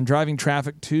ideas on driving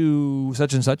traffic to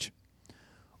such and such,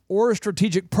 or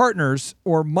strategic partners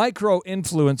or micro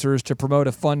influencers to promote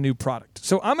a fun new product.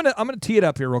 So I'm gonna tee it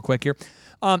up here real quick here.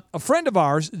 A friend of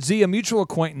ours, Z, a mutual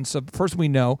acquaintance, a person we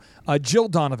know, Jill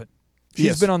Donovan.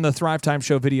 She's been on the Thrive Time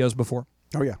Show videos before.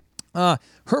 Oh, yeah.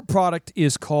 Her product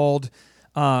is called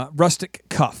Rustic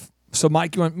Cuff. So,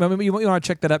 Mike, you want to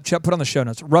check that up? Put on the show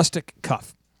notes. Rustic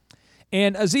Cuff.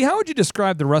 And Z, how would you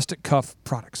describe the Rustic Cuff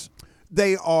products?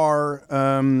 They are,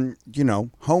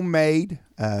 homemade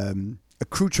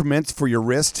accoutrements for your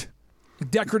wrist.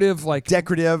 Decorative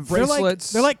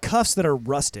bracelets. They're like cuffs that are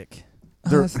rustic.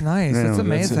 Oh, that's nice. That's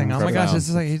amazing. Oh my gosh, this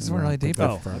is like he's went really deep.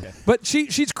 Okay. But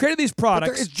she's created these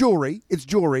products. It's jewelry. It's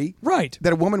jewelry. Right.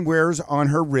 That a woman wears on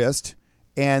her wrist,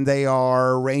 and they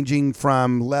are ranging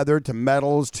from leather to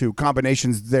metals to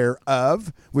combinations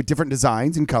thereof with different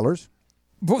designs and colors.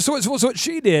 So what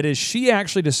she did is she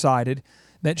actually decided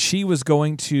that she was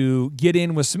going to get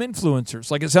in with some influencers,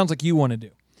 like it sounds like you want to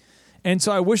do. And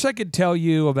so I wish I could tell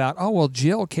you about,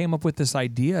 Jill came up with this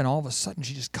idea and all of a sudden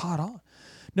she just caught on.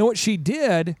 No, what she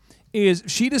did is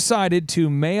she decided to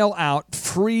mail out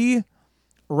free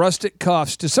rustic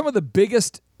cuffs to some of the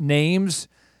biggest names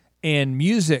in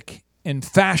music and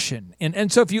fashion.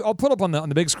 And so I'll put up on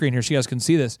the big screen here so you guys can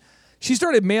see this. She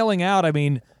started mailing out,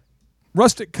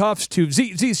 rustic cuffs to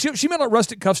Z. She mailed out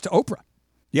rustic cuffs to Oprah.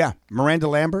 Yeah, Miranda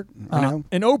Lambert. I know.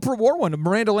 And Oprah wore one.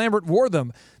 Miranda Lambert wore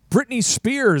them. Britney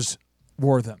Spears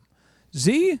wore them.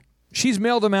 Z, she's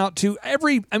mailed them out to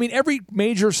every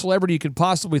major celebrity you could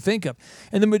possibly think of.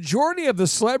 And the majority of the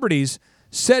celebrities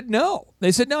said no.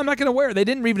 They said, no, I'm not going to wear it. They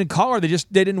didn't even call her. They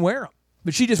didn't wear them.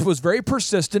 But she just was very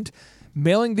persistent,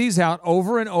 mailing these out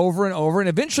over and over and over. And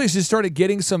eventually she started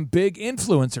getting some big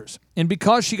influencers. And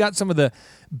because she got some of the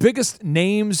biggest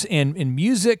names in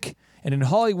music and in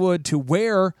Hollywood to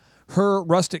wear her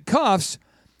rustic cuffs,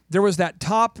 there was that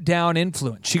top-down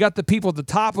influence. She got the people at the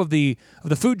top of the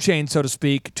food chain, so to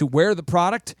speak, to wear the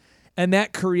product, and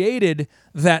that created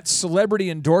that celebrity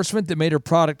endorsement that made her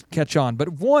product catch on. But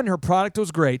one, her product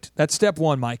was great. That's step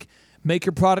one, Mike. Make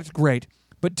your product great.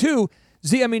 But two,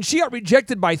 Z, she got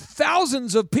rejected by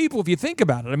thousands of people, if you think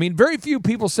about it. Very few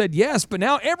people said yes, but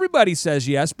now everybody says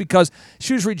yes because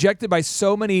she was rejected by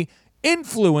so many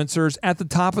influencers at the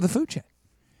top of the food chain.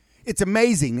 It's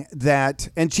amazing that,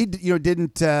 and she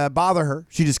didn't bother her.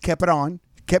 She just kept it on,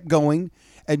 kept going,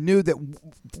 and knew that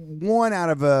one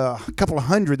out of a couple of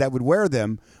hundred that would wear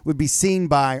them would be seen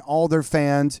by all their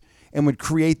fans and would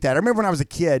create that. I remember when I was a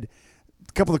kid,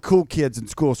 a couple of cool kids in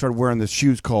school started wearing the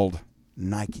shoes called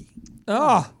Nike.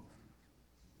 Oh,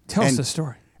 Tell us the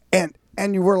story.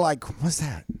 And you were like, what's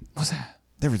that? What's that?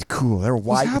 They were cool. They were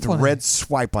white with a happening? red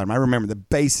swipe on them. I remember the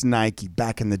base Nike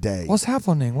back in the day. What's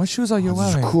happening? What shoes are you I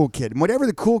was wearing? a cool kid. And whatever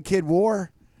the cool kid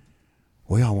wore,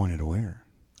 we all wanted to wear.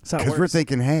 That's how it Because we're works.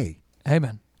 thinking, hey, Hey,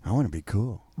 man. I want to be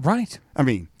cool. Right. I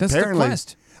mean, That's the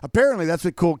quest. apparently that's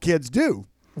what cool kids do.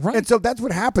 Right. And so that's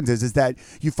what happens is that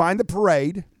you find the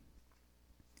parade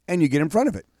and you get in front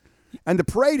of it. And the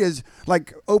parade is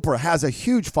like Oprah has a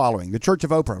huge following, the Church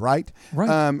of Oprah, right? Right.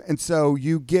 And so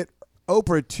you get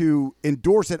Oprah to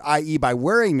endorse it, i.e. by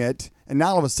wearing it, and now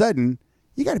all of a sudden,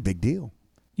 you got a big deal.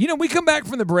 You know, we come back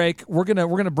from the break. We're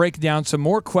gonna break down some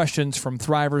more questions from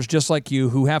Thrivers just like you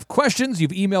who have questions.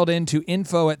 You've emailed in to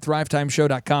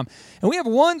info@thrivetimeshow.com. And we have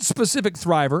one specific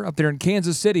Thriver up there in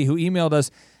Kansas City who emailed us,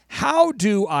 how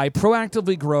do I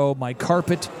proactively grow my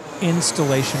carpet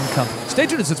installation company? Stay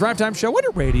tuned. It's the Thrive Time Show on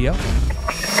your radio.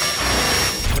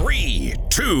 3,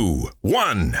 2,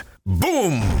 1,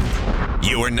 boom!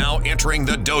 You are now entering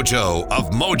the dojo of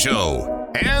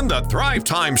Mojo and the Thrive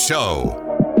Time Show.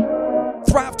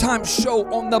 Thrive Time Show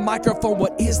on the microphone.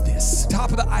 What is this?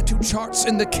 Top of the iTunes charts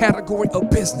in the category of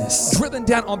business. Drilling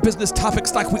down on business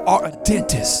topics like we are a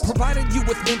dentist. Providing you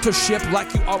with mentorship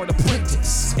like you are an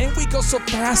apprentice. And we go so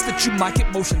fast that you might get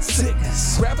motion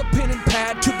sickness. Grab a pen and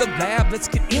pad to the lab. Let's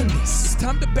get in this. It's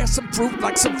time to bear some fruit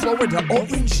like some Florida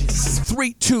oranges.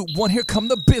 3, 2, 1. Here come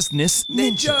the business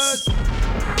ninjas.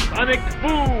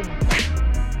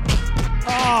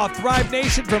 Thrive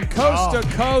Nation from coast to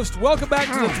coast. Welcome back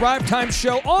to the Thrive Time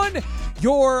Show on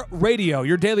your radio,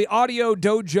 your daily audio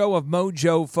dojo of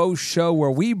Mojo Faux Show,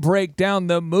 where we break down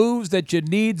the moves that you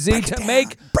need, Z, to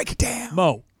make Break it down.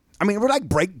 Mo. I mean, we're like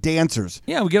break dancers.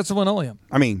 Yeah, we get some linoleum.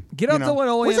 I mean, Get out the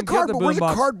linoleum, Where's a, get out the boom where's a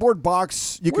box. cardboard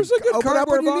box? You Where's can a good open up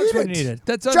when cardboard box you when need you need it. it?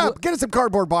 That's a- Chubb, get us some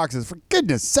cardboard boxes, for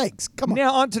goodness sakes. Come on.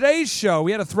 Now, on today's show,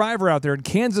 we had a Thriver out there in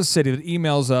Kansas City that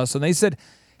emails us, and they said,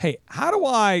 hey, how do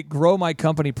I grow my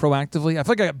company proactively? I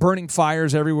feel like I got burning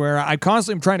fires everywhere. I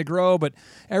constantly am trying to grow, but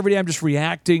every day I'm just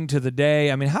reacting to the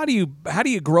day. I mean, how do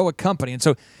you grow a company? And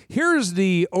so here's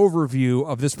the overview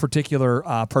of this particular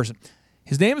person.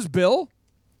 His name is Bill.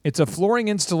 It's a flooring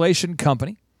installation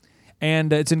company,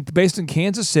 and it's based in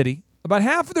Kansas City. About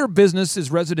half of their business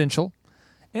is residential,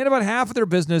 and about half of their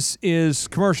business is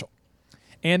commercial.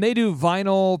 And they do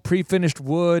vinyl, pre-finished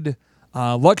wood,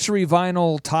 luxury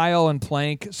vinyl, tile and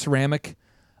plank, ceramic.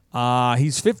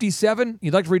 He's 57.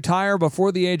 He'd like to retire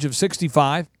before the age of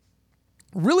 65.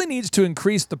 Really needs to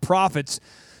increase the profits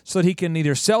so that he can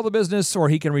either sell the business or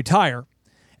he can retire.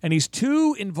 And he's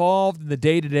too involved in the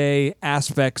day-to-day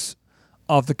aspects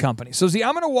of the company. So, Z,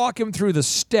 I'm going to walk him through the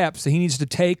steps that he needs to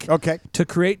take to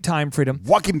create time freedom.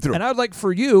 Walk him through. And I would like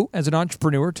for you, as an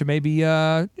entrepreneur, to maybe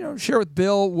share with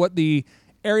Bill what the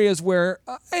areas where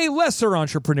a lesser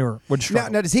entrepreneur would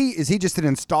struggle. Now, is he just an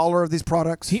installer of these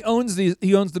products? He owns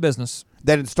the business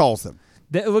that installs them.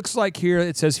 It looks like here,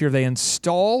 it says here, they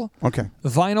install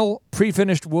vinyl,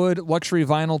 pre-finished wood, luxury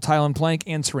vinyl, tile and plank,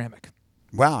 and ceramic.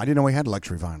 Wow, I didn't know we had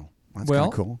luxury vinyl. That's kind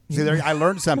of cool. See, there, I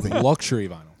learned something. Luxury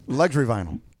vinyl. Luxury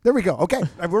vinyl. There we go. Okay,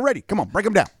 we're ready. Come on, break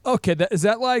them down. Okay, is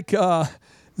that like,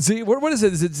 Z, what is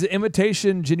it? Is it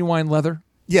imitation genuine leather?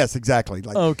 Yes, exactly.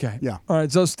 Okay. Yeah. All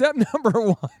right, so step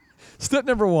number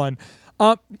one,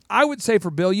 I would say for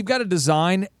Bill, you've got to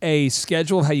design a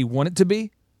schedule of how you want it to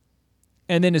be,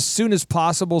 and then as soon as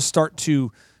possible, start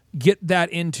to get that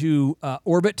into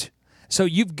orbit. So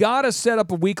you've got to set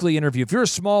up a weekly interview. If you're a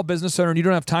small business owner and you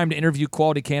don't have time to interview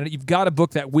quality candidate, you've got to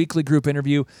book that weekly group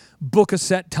interview. Book a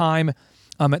set time.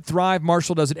 At Thrive,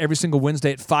 Marshall does it every single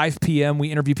Wednesday at 5 p.m.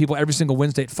 We interview people every single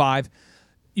Wednesday at 5.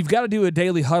 You've got to do a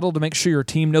daily huddle to make sure your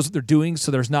team knows what they're doing so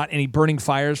there's not any burning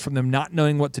fires from them not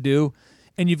knowing what to do.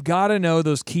 And you've got to know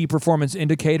those key performance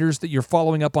indicators that you're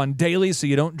following up on daily so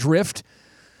you don't drift.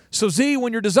 So, Z,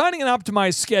 when you're designing an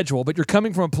optimized schedule, but you're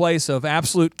coming from a place of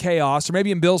absolute chaos, or maybe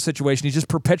in Bill's situation, he's just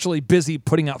perpetually busy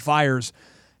putting out fires,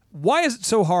 why is it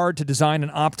so hard to design an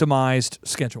optimized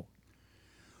schedule?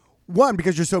 One,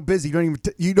 because you're so busy,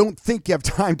 you don't think you have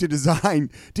time to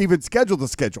design, to even schedule the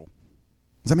schedule.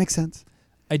 Does that make sense?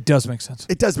 It does make sense.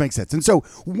 It does make sense. And so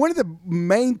one of the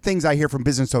main things I hear from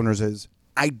business owners is,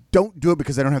 I don't do it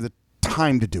because I don't have the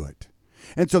time to do it.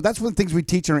 And so that's one of the things we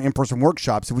teach in our in-person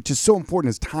workshops, which is so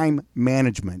important, is time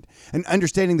management and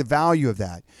understanding the value of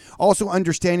that. Also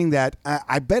understanding that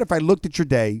I bet if I looked at your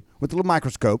day with a little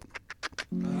microscope,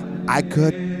 I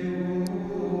could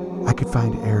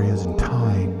find areas in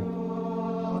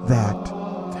time that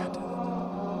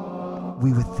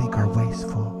we would think are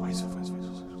wasteful.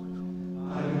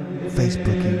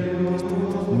 Facebooking,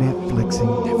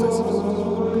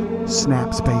 Netflixing,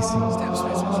 snap spacing,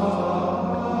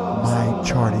 My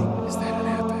Charting. Is that an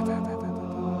app?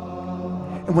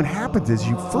 And what happens is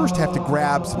you first have to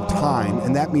grab some time,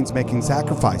 and that means making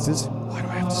sacrifices. Why do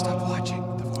I have to stop watching?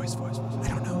 The voice. I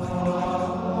don't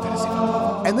know. That is even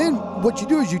above. And then what you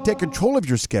do is you take control of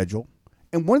your schedule.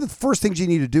 And one of the first things you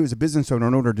need to do as a business owner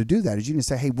in order to do that is you need to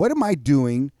say, hey, what am I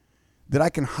doing that I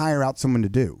can hire out someone to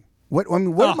do? What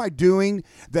am I doing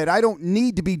that I don't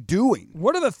need to be doing?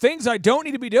 What are the things I don't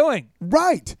need to be doing?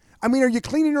 Right. I mean, are you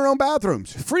cleaning your own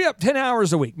bathrooms? Free up 10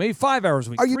 hours a week, maybe 5 hours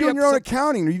a week. Are you Free doing up your own some-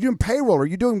 accounting? Are you doing payroll? Are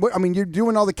you doing what? I mean, you're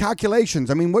doing all the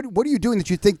calculations. I mean, what are you doing that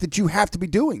you think that you have to be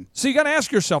doing? So you got to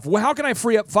ask yourself, well, how can I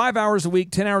free up 5 hours a week,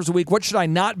 10 hours a week? What should I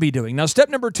not be doing? Now, step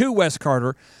number 2, Wes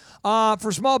Carter,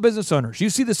 for small business owners.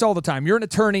 You see this all the time. You're an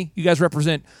attorney. You guys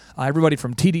represent everybody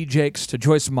from TD Jakes to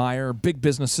Joyce Meyer, big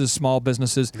businesses, small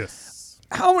businesses. Yes.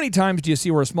 How many times do you see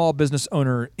where a small business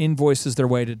owner invoices their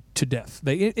way to death?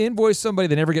 They invoice somebody,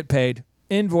 they never get paid.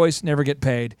 Invoice, never get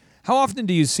paid. How often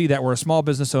do you see that where a small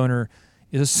business owner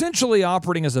is essentially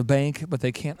operating as a bank, but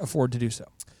they can't afford to do so?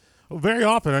 Well, very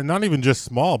often, and not even just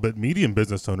small, but medium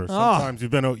business owners. Sometimes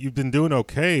you've been doing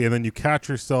okay, and then you catch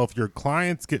yourself. Your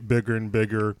clients get bigger and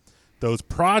bigger. Those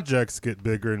projects get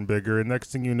bigger and bigger, and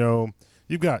next thing you know,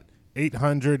 you've got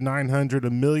 $800, $900,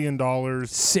 $1 million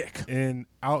Sick. in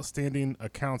outstanding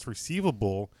accounts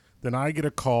receivable. Then I get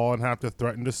a call and have to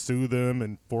threaten to sue them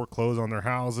and foreclose on their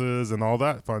houses and all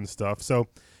that fun stuff. So,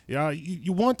 yeah,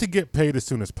 you want to get paid as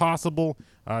soon as possible.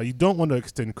 You don't want to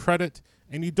extend credit,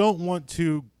 and you don't want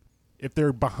to, if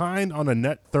they're behind on a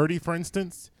net 30, for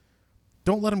instance,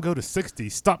 don't let them go to 60.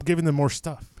 Stop giving them more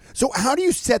stuff. So how do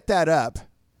you set that up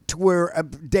to where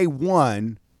day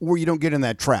one where you don't get in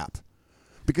that trap?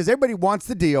 Because everybody wants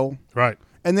the deal. Right.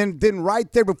 And then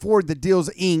right there before the deal's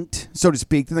inked, so to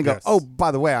speak, then they go, Yes. oh,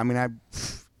 by the way, I mean, I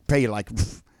pay you like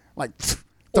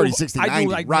 30, 60,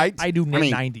 90, right? I do I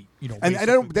mean, 90. And they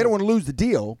don't want to lose the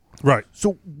deal. Right.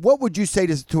 So what would you say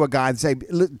to a guy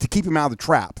to keep him out of the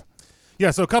trap?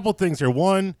 Yeah, so a couple things here.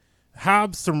 One,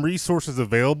 have some resources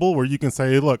available where you can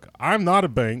say, look, I'm not a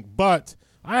bank, but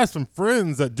I have some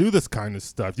friends that do this kind of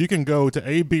stuff. You can go to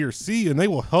A, B, or C, and they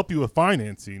will help you with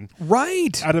financing.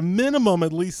 Right. At a minimum,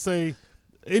 at least say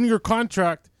in your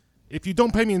contract, if you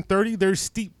don't pay me in 30, there's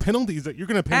steep penalties that you're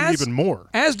going to pay me even more.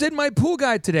 As did my pool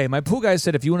guy today. My pool guy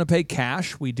said, if you want to pay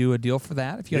cash, we do a deal for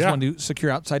that. If you guys want to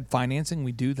secure outside financing,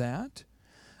 we do that.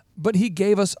 But he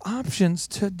gave us options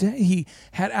today. He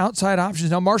had outside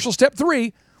options. Now, Marshall, step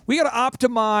 3, we got to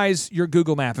optimize your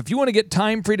Google map. If you want to get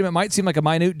time freedom, it might seem like a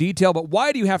minute detail, but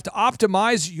why do you have to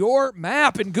optimize your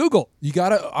map in Google? You got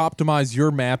to optimize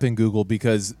your map in Google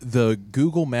because the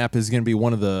Google map is going to be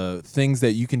one of the things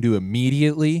that you can do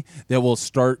immediately that will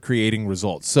start creating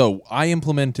results. So I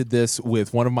implemented this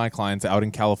with one of my clients out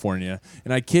in California,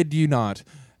 and I kid you not,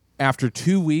 after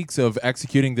 2 weeks of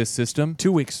executing this system,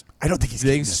 2 weeks. I don't think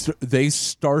he's they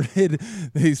started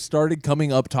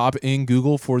coming up top in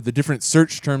Google for the different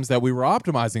search terms that we were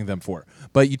optimizing them for.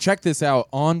 But you check this out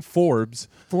on Forbes.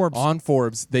 On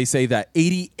Forbes, they say that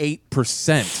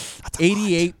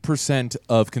 88%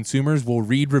 of consumers will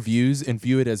read reviews and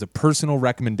view it as a personal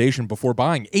recommendation before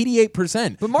buying.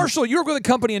 88%. But Marshall, you work with a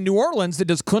company in New Orleans that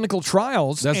does clinical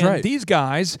trials. That's and right. These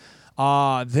guys,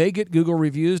 they get Google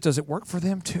reviews. Does it work for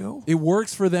them too? It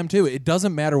works for them too. It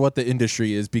doesn't matter what the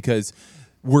industry is because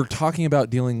we're talking about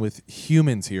dealing with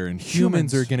humans here, and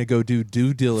humans are going to go do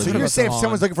due diligence. So you're saying if on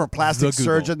someone's looking for a plastic the Google.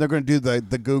 surgeon, they're going to do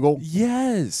the Google?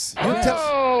 Yes. You're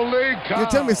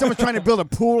telling me if someone's trying to build a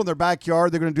pool in their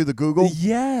backyard, they're going to do the Google?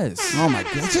 Yes. Oh, my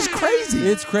God. It's just crazy.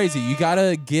 It's crazy. You got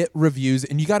to get reviews,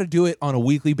 and you got to do it on a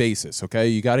weekly basis, okay?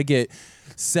 You got to get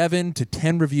 7 to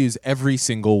 10 reviews every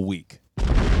single week.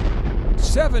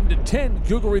 7 to 10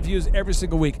 Google reviews every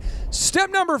single week.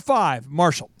 Step number 5,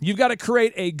 Marshall, you've got to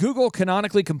create a Google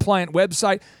canonically compliant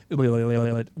website.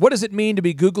 What does it mean to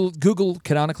be Google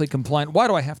canonically compliant? Why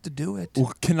do I have to do it?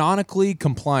 Well, canonically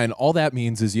compliant, all that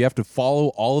means is you have to follow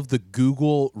all of the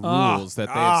Google rules that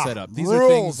they have set up. These are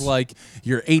things like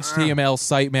your HTML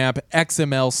sitemap,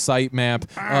 XML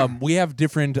sitemap. We have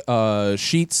different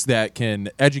sheets that can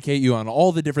educate you on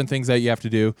all the different things that you have to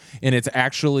do, and it's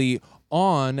actually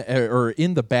on or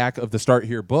in the back of the Start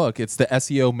Here book. It's the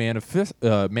SEO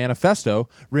manifesto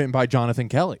written by Jonathan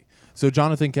Kelly. So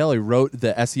Jonathan Kelly wrote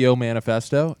the SEO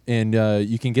manifesto, and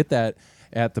you can get that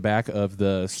at the back of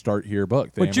the Start Here book.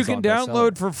 But you can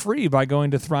download for free by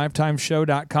going to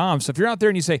thrivetimeshow.com. So if you're out there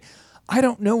and you say, I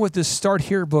don't know what this Start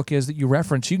Here book is that you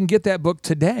reference, you can get that book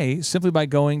today simply by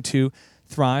going to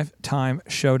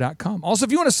thrivetimeshow.com. Also,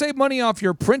 if you want to save money off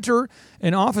your printer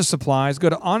and office supplies, go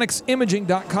to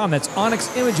onyximaging.com. That's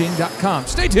onyximaging.com.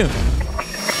 Stay tuned.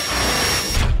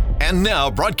 And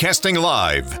now broadcasting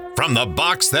live from the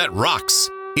box that rocks.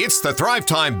 It's the Thrive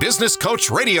Time Business Coach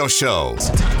Radio Show.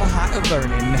 Time for higher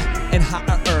learning and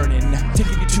higher earning.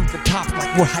 Taking you to the top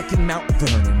like we're hiking Mount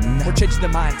Vernon. We're changing the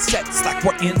mindsets like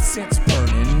we're incense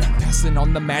burning. Passing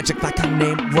on the magic like our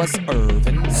name was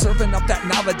Irvin. Serving up that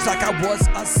knowledge like I was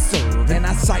a servant. And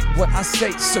I cite what I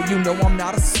say so you know I'm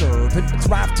not a servant. The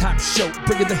Thrive Time Show,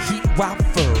 bringing the heat while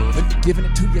fervent. Giving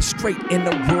it to you straight in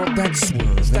a world that's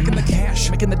swerving. Stacking the cash,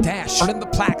 making the dash, earning the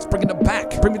plaques, bringing it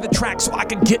back. Bring me the track so I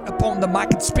can get up on the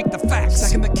mic and speak the facts.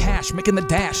 Stacking the cash, making the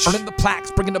dash, earning the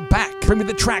plaques, bringing it back. Bring me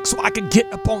the track so I can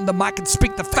get up on the mic and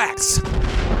speak the facts.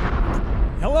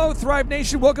 Hello, Thrive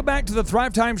Nation. Welcome back to the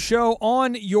Thrive Time Show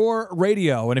on your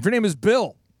radio. And if your name is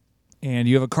Bill and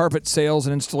you have a carpet sales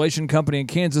and installation company in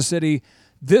Kansas City,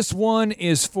 this one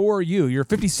is for you. You're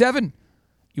 57.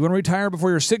 You want to retire before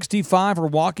you're 65. We're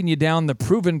walking you down the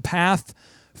proven path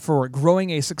for growing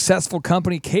a successful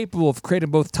company capable of creating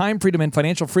both time freedom and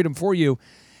financial freedom for you.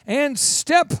 And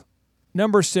step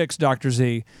number 6, Dr.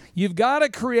 Z, you've got to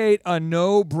create a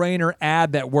no-brainer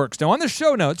ad that works. Now, on the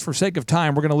show notes, for sake of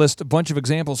time, we're going to list a bunch of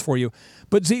examples for you.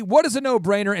 But Z, what is a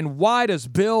no-brainer, and why does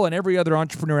Bill and every other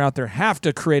entrepreneur out there have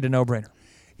to create a no-brainer?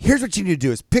 Here's what you need to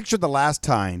do is picture the last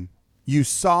time you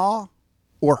saw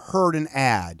or heard an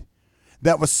ad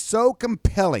that was so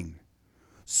compelling,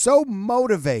 so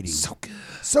motivating, So good.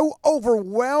 so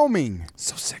overwhelming,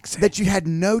 So sexy. that you had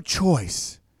no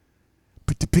choice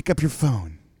but to pick up your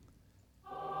phone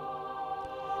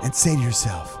and say to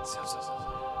yourself,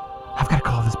 I've got to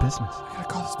call this business. I got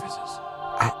to call this business.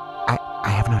 I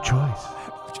have no choice. I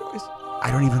have no choice. I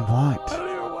don't even want I don't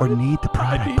even want or it. need the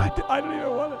product, I don't even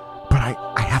want it. but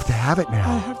I have to have it I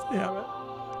now. have to have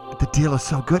it. The deal is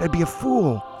so good, I'd be a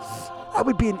fool. I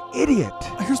would be an idiot.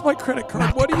 Here's my credit card.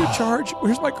 Not What do you to- charge?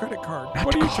 Here's my credit card. Not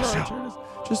What to do you call charge? so. Here it is.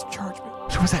 Just charge me.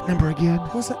 So what's that number again?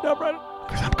 What's that number?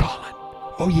 Because I'm calling.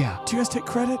 Oh, yeah, Do you guys take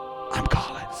credit? I'm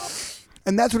calling.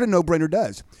 And that's what a no-brainer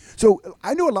does. So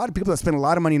I know a lot of people that spend a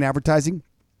lot of money in advertising,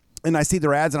 and I see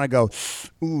their ads and I go,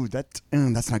 ooh, that's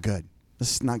not good.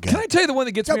 This is not good. Can I tell you the one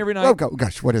that gets me every night? Oh,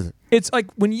 gosh, what is it? It's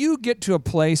like when you get to a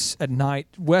place at night.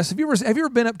 Wes, have you ever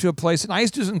been up to a place? And I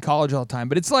used to do this in college all the time,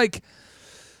 but it's like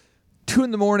 2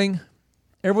 a.m.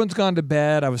 Everyone's gone to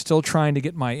bed. I was still trying to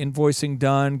get my invoicing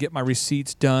done, get my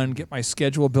receipts done, get my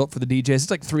schedule built for the DJs.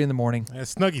 It's like 3 a.m. Yeah,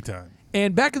 snuggie time.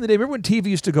 And back in the day, remember when TV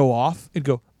used to go off? It'd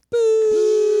go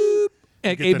boop.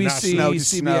 And get the ABC, national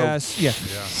CBS. Yeah.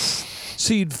 Yeah.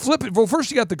 So you'd flip it. Well,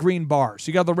 first you got the green bars.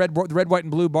 You got the red, white,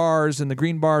 and blue bars, and the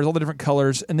green bars, all the different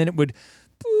colors, and then it would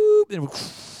boop. And it would,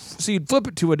 so you'd flip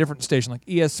it to a different station, like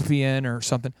ESPN or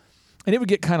something, and it would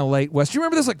get kind of late. Wes, do you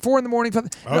remember this? Like 4 a.m. Oh, and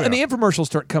yeah. the infomercials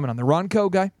start coming on. The Ronco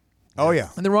guy. Oh, yeah.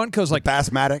 And the Ronco's like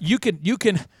Bassmatic. You can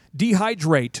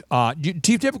dehydrate.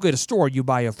 Typically at a store, you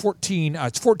buy it's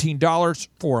 $14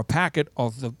 for a packet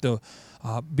of the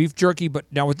beef jerky. But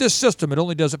now with this system, it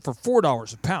only does it for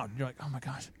 $4 a pound. And you're like, oh my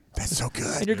gosh, That's so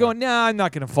good. and you're going, nah, I'm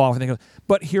not going to fall for anything.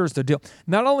 But here's the deal.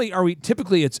 Not only are we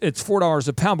typically it's $4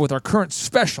 a pound, but with our current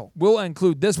special, we'll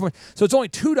include this one, so it's only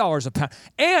 $2 a pound.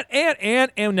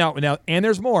 And now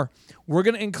there's more. We're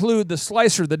going to include the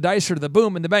slicer, the dicer, the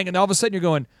boom, and the bang, and all of a sudden you're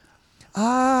going,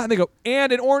 and they go,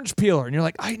 and an orange peeler, and you're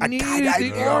like, I need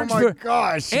the orange oh my peeler.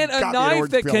 gosh, and you a got me an knife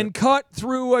orange that peeler. can cut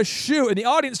through a shoe, and the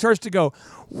audience starts to go,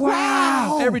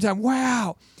 wow, every time,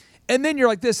 wow. And then you're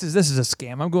like, this is a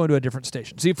scam. I'm going to a different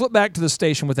station. So you flip back to the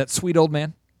station with that sweet old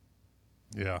man,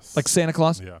 Yes. like Santa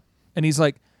Claus, Yeah. and he's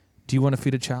like, do you want to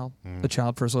feed a child? The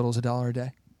child for as little as $1 a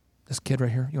day. This kid right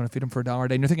here, you want to feed him for $1 a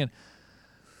day? And you're thinking,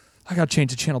 I got to change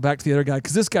the channel back to the other guy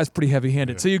because this guy's pretty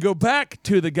heavy-handed. So you go back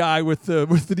to the guy with the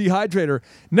dehydrator.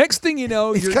 Next thing you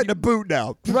know, He's cutting a boot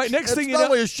now. Right, next thing you It's know-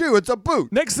 not only a shoe, it's a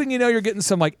boot. next thing you know, you're getting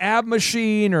some like ab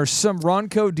machine or some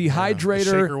Ronco dehydrator.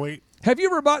 Shaker weight. Have you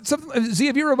ever bought something? Z,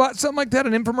 have you ever bought something like that?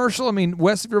 An infomercial? I mean,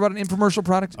 Wes, have you ever bought an infomercial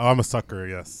product? Oh, I'm a sucker.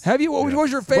 Yes. Have you? What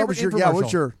was your favorite What was your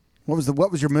infomercial?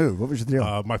 what was your move? What was your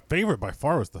deal? My favorite by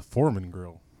far was the Foreman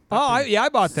grill. I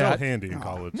bought So that. handy in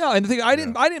college. No, and the thing I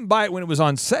didn't buy it when it was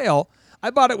on sale. I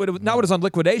bought it when not when it was on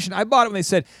liquidation. I bought it when they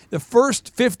said the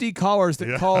first 50 callers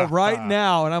that call right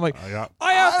now, and I'm like, Yeah.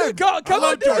 I have to call. Come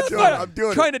on, I'm doing it. I'm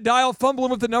doing it. Trying to dial,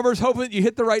 fumbling with the numbers, hoping that you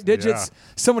hit the right digits. Yeah.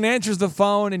 Someone answers the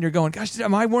phone, and you're going, gosh,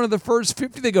 am I one of the first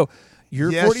 50? They go,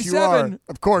 you're Yes, 47. you are.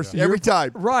 Of course, every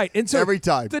time. Right, and so Every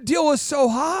time. the deal was so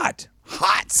hot.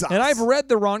 Hot sauce. And I've read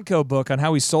the Ronco book on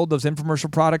how he sold those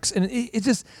infomercial products, and it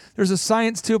just there's a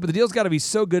science to it, but the deal's got to be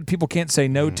so good people can't say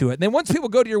no to it. And then once people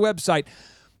go to your website,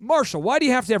 Marshall, why do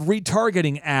you have to have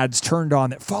retargeting ads turned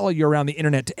on that follow you around the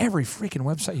internet to every freaking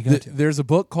website you go to? There's a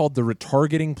book called The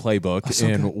Retargeting Playbook,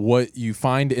 and what you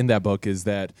find in that book is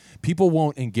that people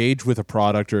won't engage with a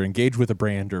product or engage with a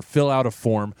brand or fill out a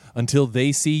form until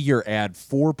they see your ad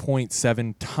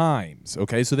 4.7 times.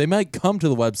 Okay, so they might come to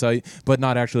the website but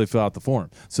not actually fill out the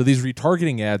form. So these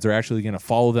retargeting ads are actually going to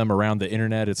follow them around the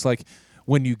internet. It's like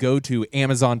when you go to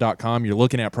Amazon.com, you're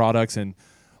looking at products and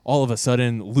all of a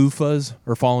sudden, loofahs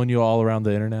are following you all around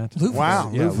the internet. Loofahs?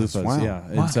 Wow. Yeah, Loofahs. loofahs. Wow. Yeah.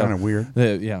 That's kind of weird.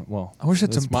 Yeah, well, I wish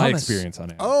it's that's some my pumice. experience on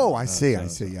it. Oh, I see,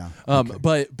 yeah.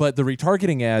 But the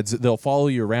retargeting ads, they'll follow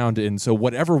you around, and so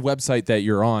whatever website that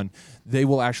you're on, they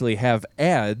will actually have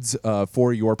ads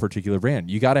for your particular brand.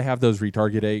 You got to have those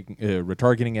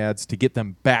retargeting ads to get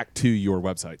them back to your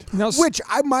website. Now, Which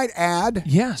I might add,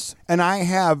 yes. and I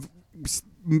have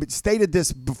stated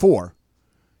this before,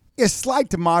 is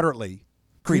slight to moderately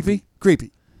creepy.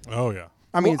 Oh, yeah.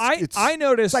 I mean, Well, I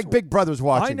noticed it's like Big Brother's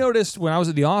watching. I noticed when I was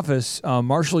at the office,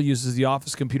 Marshall uses the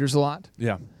office computers a lot.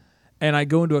 Yeah. And I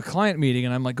go into a client meeting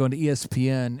and I'm like going to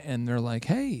ESPN and they're like,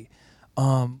 hey,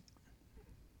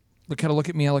 they kind of look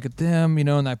at me, I look at them,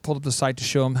 and I pulled up the site to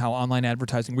show them how online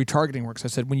advertising, retargeting works. I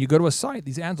said, when you go to a site,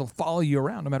 these ads will follow you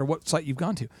around no matter what site you've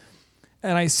gone to.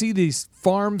 And I see these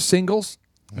farm singles,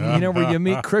 where you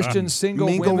meet Christian single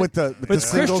Mingle women. with the but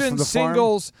singles Christian from the farm.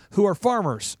 singles who are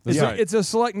farmers. It's a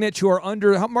select niche who are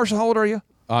under, Marshall, how old are you?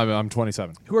 I'm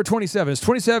 27. Who are 27. It's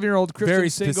 27-year-old Christian Very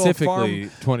single specifically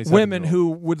farm 27-year-old. women who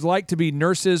would like to be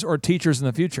nurses or teachers in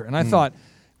the future. And I thought,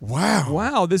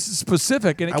 wow, this is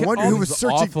specific. And I wonder who was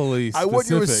searching. awfully I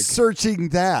wonder who was specific. searching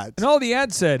that. And all the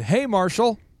ads said, hey,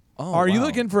 Marshall, are you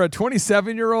looking for a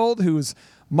 27-year-old who's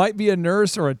might be a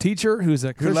nurse or a teacher who's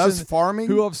a Christian, Who loves farming?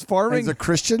 who loves farming, Is a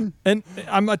Christian and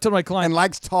I'm telling my client and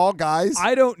likes tall guys.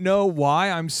 I don't know why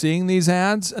I'm seeing these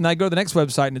ads, and I go to the next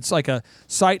website, and it's like a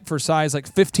site for size like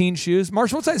 15 shoes.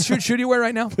 Marshall, what size shoe do you wear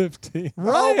right now? 15.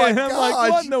 Right. Oh, my and I'm like, gosh.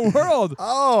 what in the world?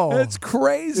 Oh. It's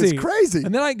crazy. It's crazy.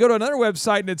 And then I go to another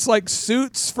website, and it's like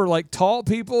suits for like tall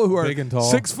people who are Big and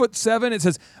tall. 6'7". It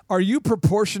says, are you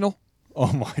proportional?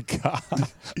 Oh my God.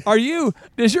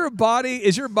 Is your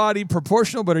body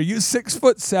proportional, but are you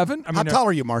 6'7"? I mean, How tall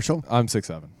are you, Marshall? I'm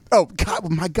 6'7". Oh God,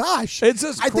 my gosh! It's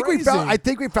just I think we crazy.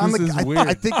 found. This is weird.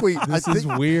 I think we. This is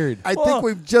weird. I think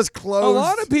we've just closed. A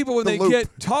lot of people, when the they loop.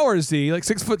 get taller, Z, like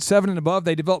 6'7" and above,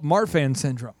 they develop Marfan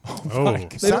syndrome. Oh,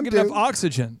 They Some don't get do. enough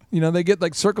oxygen. They get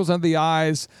like circles under the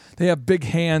eyes. They have big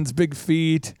hands, big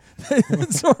feet.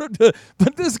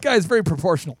 But this guy's very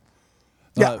proportional.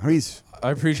 Yeah, he's. I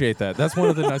appreciate that. That's one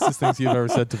of the nicest things you've ever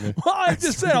said to me. Well, I'm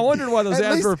just saying, I wondered why those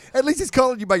ads were. At least he's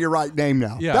calling you by your right name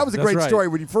now. Yeah, that was a that's great right. story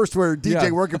when you first were DJ Yeah.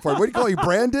 working for him. What do you call you,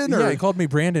 Brandon? Or? Yeah, he called me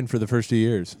Brandon for the first 2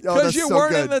 years. Oh, Because that's you so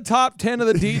weren't good. in the top 10 of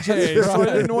the DJs, so I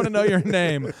didn't want to know your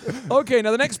name. Okay, now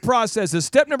the next process is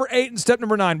step number 8 and step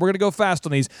number 9. We're going to go fast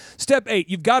on these. Step 8,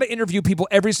 you've got to interview people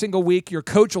every single week. Your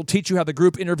coach will teach you how the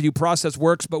group interview process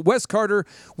works. But Wes Carter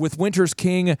with Winters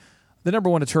King, the number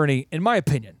one attorney, in my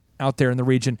opinion, out there in the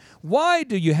region, why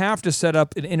do you have to set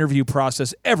up an interview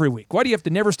process every week? Why do you have to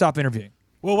never stop interviewing?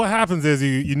 Well, what happens is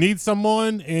you need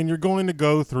someone, and you're going to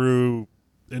go through,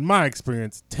 in my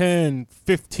experience, 10,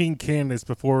 15 candidates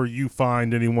before you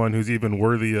find anyone who's even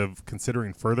worthy of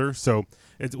considering further. So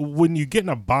it's when you get in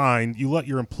a bind, you let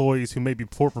your employees who may be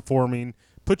poor performing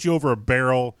put you over a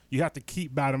barrel. You have to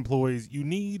keep bad employees. You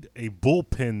need a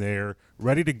bullpen there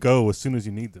ready to go as soon as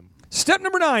you need them. Step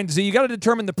number 9, Z, you got to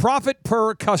determine the profit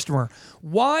per customer.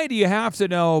 Why do you have to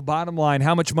know, bottom line,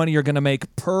 how much money you're going to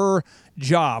make per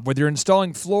job, whether you're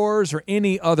installing floors or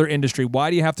any other industry? Why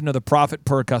do you have to know the profit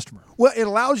per customer? Well, it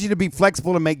allows you to be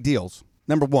flexible and make deals.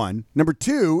 Number one. Number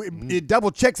two, it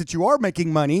double checks that you are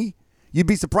making money. You'd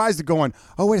be surprised at going,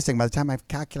 oh, wait a second. By the time I've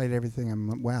calculated everything,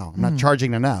 I'm not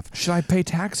charging enough. Should I pay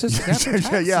taxes? I gotta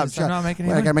pay taxes. I'm not making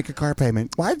any I money. got to make a car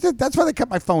payment. Why? That's why they cut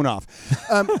my phone off.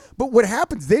 But what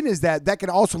happens then is that can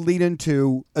also lead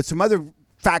into some other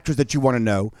factors that you want to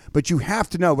know, but you have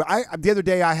to know. The other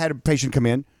day I had a patient come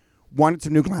in, wanted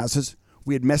some new glasses.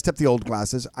 We had messed up the old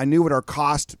glasses. I knew what our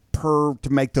cost to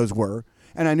make those were,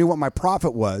 and I knew what my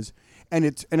profit was,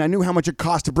 and I knew how much it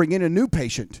cost to bring in a new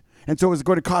patient. And so it was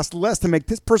going to cost less to make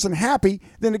this person happy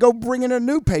than to go bring in a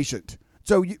new patient.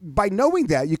 So by knowing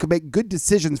that, you can make good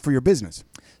decisions for your business.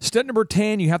 Step number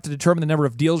 10, you have to determine the number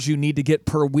of deals you need to get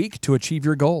per week to achieve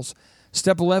your goals.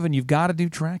 Step 11, you've got to do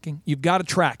tracking. You've got to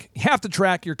track. You have to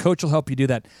track. Your coach will help you do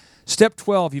that. Step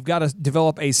 12, you've got to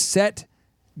develop a set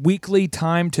weekly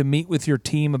time to meet with your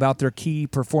team about their key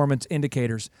performance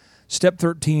indicators. Step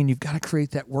 13, you've got to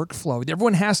create that workflow.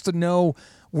 Everyone has to know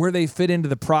where they fit into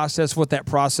the process, what that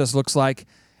process looks like.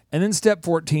 And then step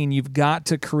 14, you've got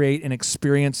to create an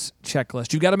experience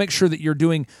checklist. You've got to make sure that you're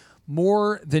doing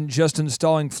more than just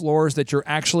installing floors, that you're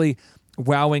actually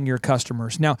wowing your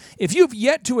customers. Now, if you've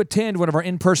yet to attend one of our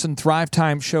in-person Thrive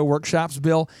Time Show workshops,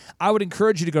 Bill, I would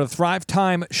encourage you to go to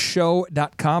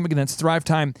thrivetimeshow.com. Again, that's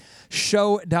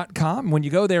thrivetimeshow.com. When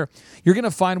you go there, you're going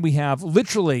to find we have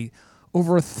literally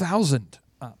over 1,000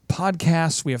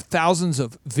 podcasts. We have thousands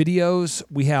of videos.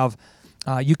 We have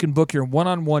you can book your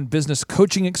one-on-one business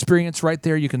coaching experience right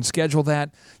there. You can schedule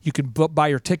that. You can buy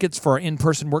your tickets for our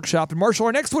in-person workshop. And Marshall,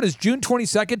 our next one is June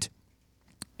 22nd.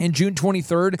 And June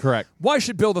 23rd. Correct. Why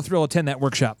should Bill the Thrill attend that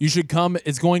workshop? You should come.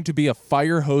 It's going to be a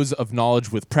fire hose of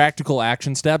knowledge with practical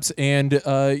action steps, and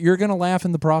you're going to laugh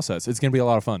in the process. It's going to be a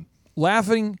lot of fun.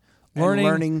 Laughing,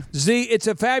 learning. Z, it's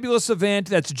a fabulous event.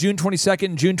 That's June 22nd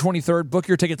and June 23rd. Book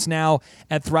your tickets now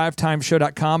at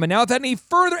thrivetimeshow.com. And now, without any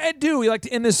further ado, we like to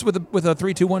end this with a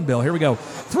 3, 2, 1, Bill. Here we go.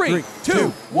 3, 2,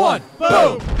 1,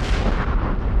 boom!